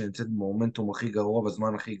ליגה מי שנמצאת במומנטום הכי גרוע,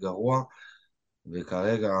 בזמן הכי גרוע,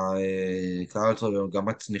 וכרגע קרלסרוה גם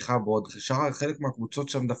הצניחה בעוד שאר חלק מהקבוצות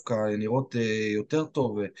שם דווקא נראות יותר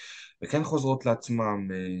טוב, וכן חוזרות לעצמם,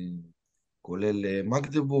 כולל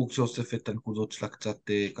מגדבורג שאוספת את הנקודות שלה קצת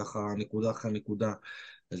ככה נקודה אחרי נקודה,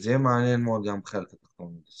 אז זה יהיה מעניין מאוד גם חלק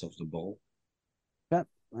התחתון, בסוף זה ברור. כן,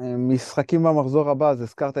 משחקים במחזור הבא, אז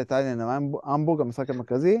הזכרת את המבורג, המשחק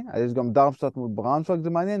המרכזי, אז יש גם דרמשטאט מול בראונשוואג, זה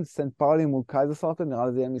מעניין, סנט פאולי מול קייזרסלאוטן, נראה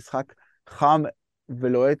לי זה יהיה משחק חם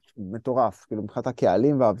ולוהט מטורף, כאילו מבחינת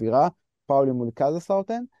הקהלים והאווירה, פאולי מול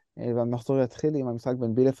קייזרסלאוטן, והמחזור יתחיל עם המשחק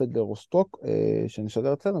בין בילפלד לרוסטוק,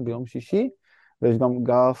 שנשדר אצלנו ביום שישי, ויש גם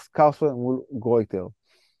קרסון מול גרויטר.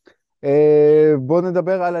 בואו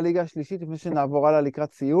נדבר על הליגה השלישית, לפני שנעבור הלאה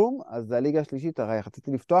לקראת סיום. אז הליגה השלישית, הרי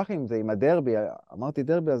רציתי לפתוח עם זה, עם הדרבי, אמרתי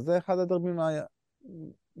דרבי, אז זה אחד הדרבים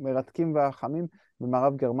המרתקים והחמים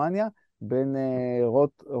במערב גרמניה, בין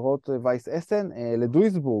רוט וייס אסן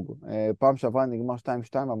לדויסבורג. פעם שעברה נגמר 2-2,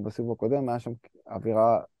 אבל בסיבוב הקודם היה שם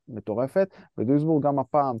אווירה מטורפת, ודויסבורג גם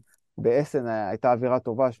הפעם באסן הייתה אווירה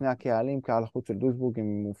טובה, שני הקהלים, קהל החוץ של דויסבורג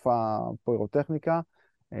עם מופע פירוטכניקה,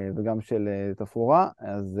 וגם של תפאורה,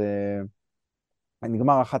 אז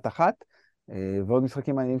נגמר 1-1, ועוד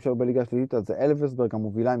משחקים מעניינים שהיו בליגה השלישית, אז אלבסברג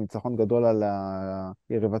המובילה עם ניצחון גדול על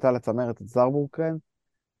יריבתה לצמרת את זרבורקן,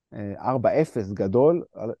 4-0 גדול,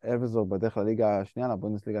 אלבסברג בדרך לליגה השנייה,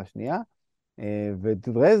 לבונדסליגה השנייה,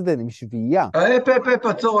 ודרזדן עם שביעייה.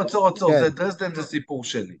 עצור, זה דרזדן זה סיפור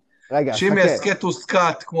שלי. רגע, שימי חכה. הסקט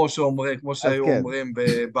וסקט, כמו שהיו אומרים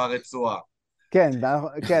ברצועה. כן,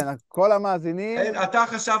 כן, כל המאזינים... אתה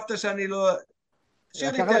חשבת שאני לא...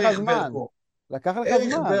 לקח לך זמן. לקח לך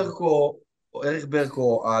זמן. אריך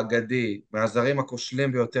ברקו האגדי, מהזרים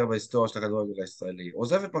הכושלים ביותר בהיסטוריה של הכדורגל הישראלי,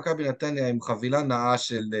 עוזב את מכבי נתניה עם חבילה נאה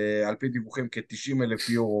של, על פי דיווחים,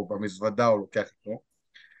 כ-90,000 יורו במזוודה, הוא לוקח איתו.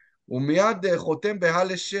 הוא מיד חותם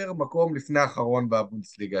בהלשר, מקום לפני האחרון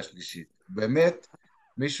בבונדסליגה השלישית. באמת,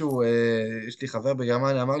 מישהו, יש לי חבר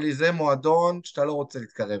בגרמניה, אמר לי, זה מועדון שאתה לא רוצה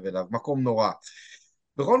להתקרב אליו, מקום נורא.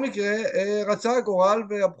 בכל מקרה, רצה הגורל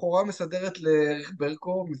והבחורה מסדרת לאריך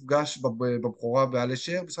ברקו, מפגש בבחורה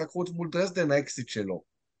בהלשר, משחק חוץ מול דרזדן, האקסיט שלו.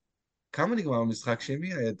 כמה נגמר המשחק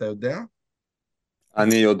שמי, אתה יודע?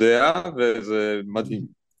 אני יודע, וזה מדהים.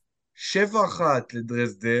 7-1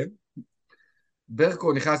 לדרזדן,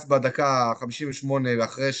 ברקו נכנס בדקה 58,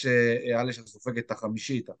 ואחרי שהאלר סופג את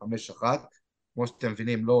החמישית, 5-1, כמו שאתם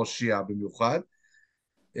מבינים, לא הושיע במיוחד,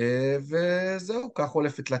 וזהו, כך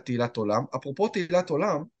הולפת לה תהילת עולם. אפרופו תהילת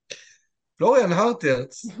עולם, פלוריאן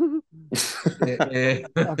הרטרץ,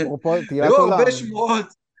 אפרופו תהילת עולם.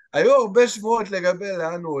 היו הרבה שמועות לגבי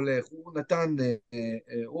לאן הוא הולך.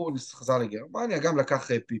 הוא חזר לגרמניה, גם לקח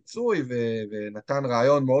פיצוי ונתן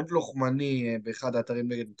רעיון מאוד לוחמני באחד האתרים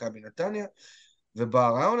נגד מכבי נתניה,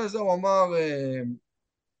 וברעיון הזה הוא אמר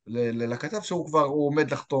לכתב שהוא כבר, הוא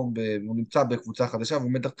עומד לחתום, הוא נמצא בקבוצה חדשה, והוא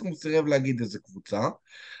עומד לחתום, הוא סירב להגיד איזה קבוצה.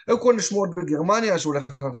 היו כל מיני שמועות בגרמניה שהוא הולך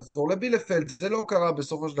לחזור לבילפלד, זה לא קרה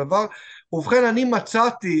בסופו של דבר. ובכן, אני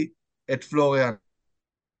מצאתי את פלוריאן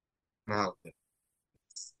הרטרץ.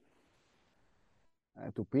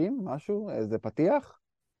 טופים? משהו? איזה פתיח?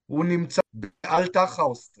 הוא נמצא באלטח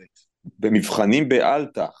האוסטרית. במבחנים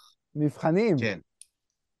באלטח. מבחנים? כן.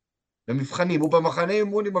 במבחנים, הוא במחנה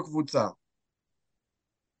אימון עם הקבוצה.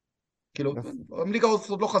 כאילו, הליגה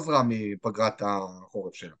האוסטרית לא חזרה מפגרת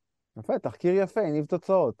החורף שלה. יפה, תחקיר יפה, הניב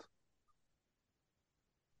תוצאות.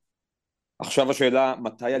 עכשיו השאלה,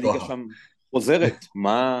 מתי הליגה שם חוזרת?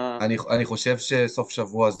 מה... אני חושב שסוף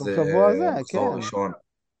שבוע זה מחזור ראשון.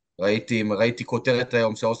 ראיתי כותרת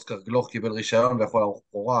היום שאוסקר גלוך קיבל רישיון ויכול לערוך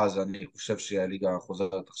בכורה, אז אני חושב שהליגה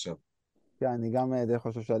חוזרת עכשיו. כן, אני גם די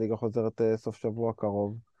חושב שהליגה חוזרת סוף שבוע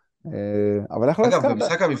קרוב. אבל איך לא אגב, הזכרת?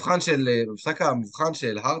 במשחק המבחן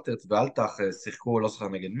של הרטרץ באלטח שיחקו, לא זוכר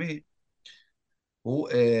נגד מי, הוא,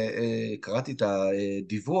 קראתי את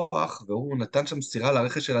הדיווח, והוא נתן שם סטירה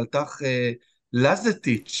לרכש של אלטח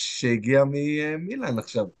לזטיץ' שהגיע ממילאן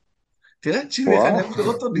עכשיו. תראה את שימי, איך אני אוהב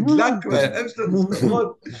לראות אותו נדלק מהלב של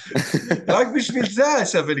הנוסחאות. רק בשביל זה היה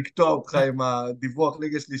שווה לקטוע אותך עם הדיווח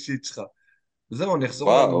ליגה שלישית שלך. וזהו, אני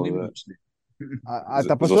אחזור לאימונים שלי.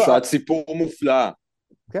 זו שעת סיפור מופלאה.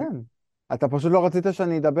 כן. אתה פשוט לא רצית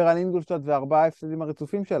שאני אדבר על אינגולשטאט וארבעה ההפסדים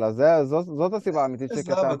הרצופים שלה. זאת הסיבה האמיתית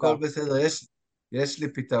שקטעת. הכל בסדר, יש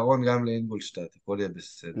לי פתרון גם לאינגולשטאט, הכל יהיה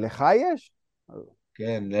בסדר. לך יש?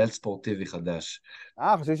 כן, מנהל ספורטיבי חדש.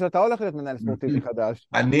 חושב שאתה הולך להיות מנהל ספורטיבי חדש.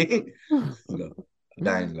 אני? לא,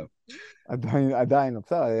 עדיין לא. עדיין,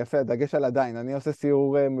 בסדר, יפה, דגש על עדיין. אני עושה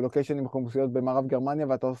סיור לוקיישנים חומוסיות במערב גרמניה,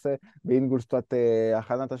 ואתה עושה באינגולשטאט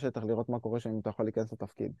הכנת השטח, לראות מה קורה שם, אם אתה יכול להיכנס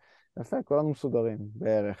לתפקיד. יפה, כולנו מסודרים,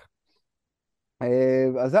 בערך.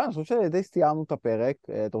 אז אני חושב שדי סיימנו את הפרק.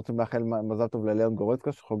 אתם רוצים לאחל מזל טוב לליאון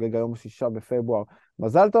גורצקה, שחוגג היום 6 בפברואר.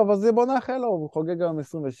 מזל טוב, אז בוא נאחל לו, הוא חוגג היום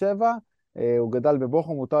 27, הוא גדל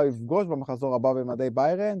בבוכום, הוא יפגוש במחזור הבא במדי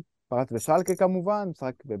באיירן, פרץ ושאלקה כמובן,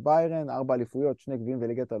 משחק בבאיירן, 4 אליפויות, 2 גביעים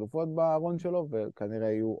וליגת האלופות בארון שלו,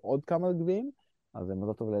 וכנראה יהיו עוד כמה גביעים, אז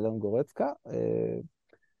מזל טוב לליאון גורצקה. אני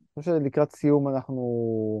חושב שלקראת סיום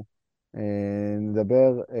אנחנו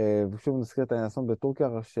נדבר, ושוב נזכיר את האסון בטורקיה,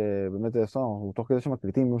 שבאמת זה אסון, אנחנו תוך כדי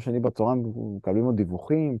שמקליטים יום שני בצהריים, מקבלים עוד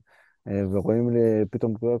דיווחים, ורואים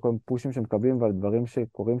פתאום כל פושים שמקבלים ועל דברים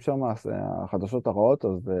שקורים שם, החדשות הרעות,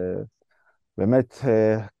 אז באמת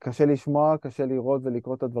קשה לשמוע, קשה לראות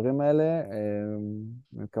ולקרוא את הדברים האלה.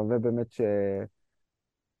 מקווה באמת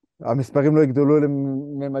שהמספרים לא יגדלו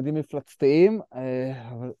לממדים מפלצתיים,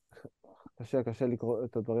 אבל קשה לקרוא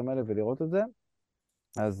את הדברים האלה ולראות את זה.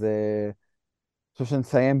 אז אני חושב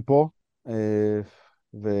שנסיים פה,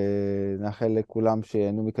 ונאחל לכולם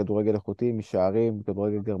שיהנו מכדורגל איכותי, משערים,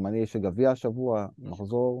 מכדורגל גרמני, יש גביע השבוע,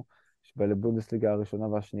 נחזור, שבבונדסליגה הראשונה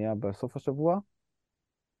והשנייה בסוף השבוע,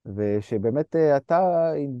 ושבאמת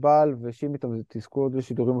אתה ענבל ושימי תזכו עוד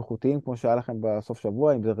לשידורים איכותיים, כמו שהיה לכם בסוף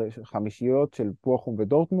שבוע, עם חמישיות של פוחום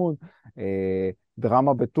ודורטמונד,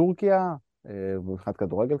 דרמה בטורקיה, ואחד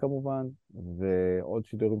כדורגל כמובן, ועוד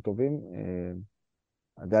שידורים טובים.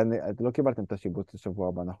 לא קיבלתם את השיבוץ לשבוע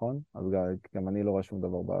הבא, נכון? אז גם אני לא רואה שום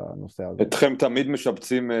דבר בנושא הזה. אתכם תמיד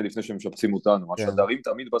משבצים לפני שמשבצים אותנו, השדרים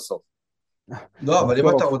תמיד בסוף. לא, אבל אם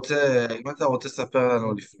אתה רוצה לספר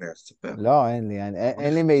לנו לפני, אז ספר. לא,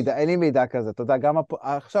 אין לי מידע כזה. אתה יודע, גם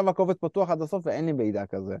עכשיו הקובץ פתוח עד הסוף ואין לי מידע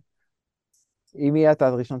כזה. אם יהיה אתה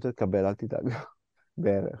הראשון תתקבל, אל תדאג.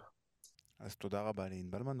 בערך. אז תודה רבה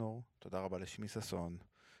לענבל מנור, תודה רבה לשמי ססון,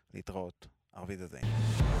 להתראות, ערבי דזיין.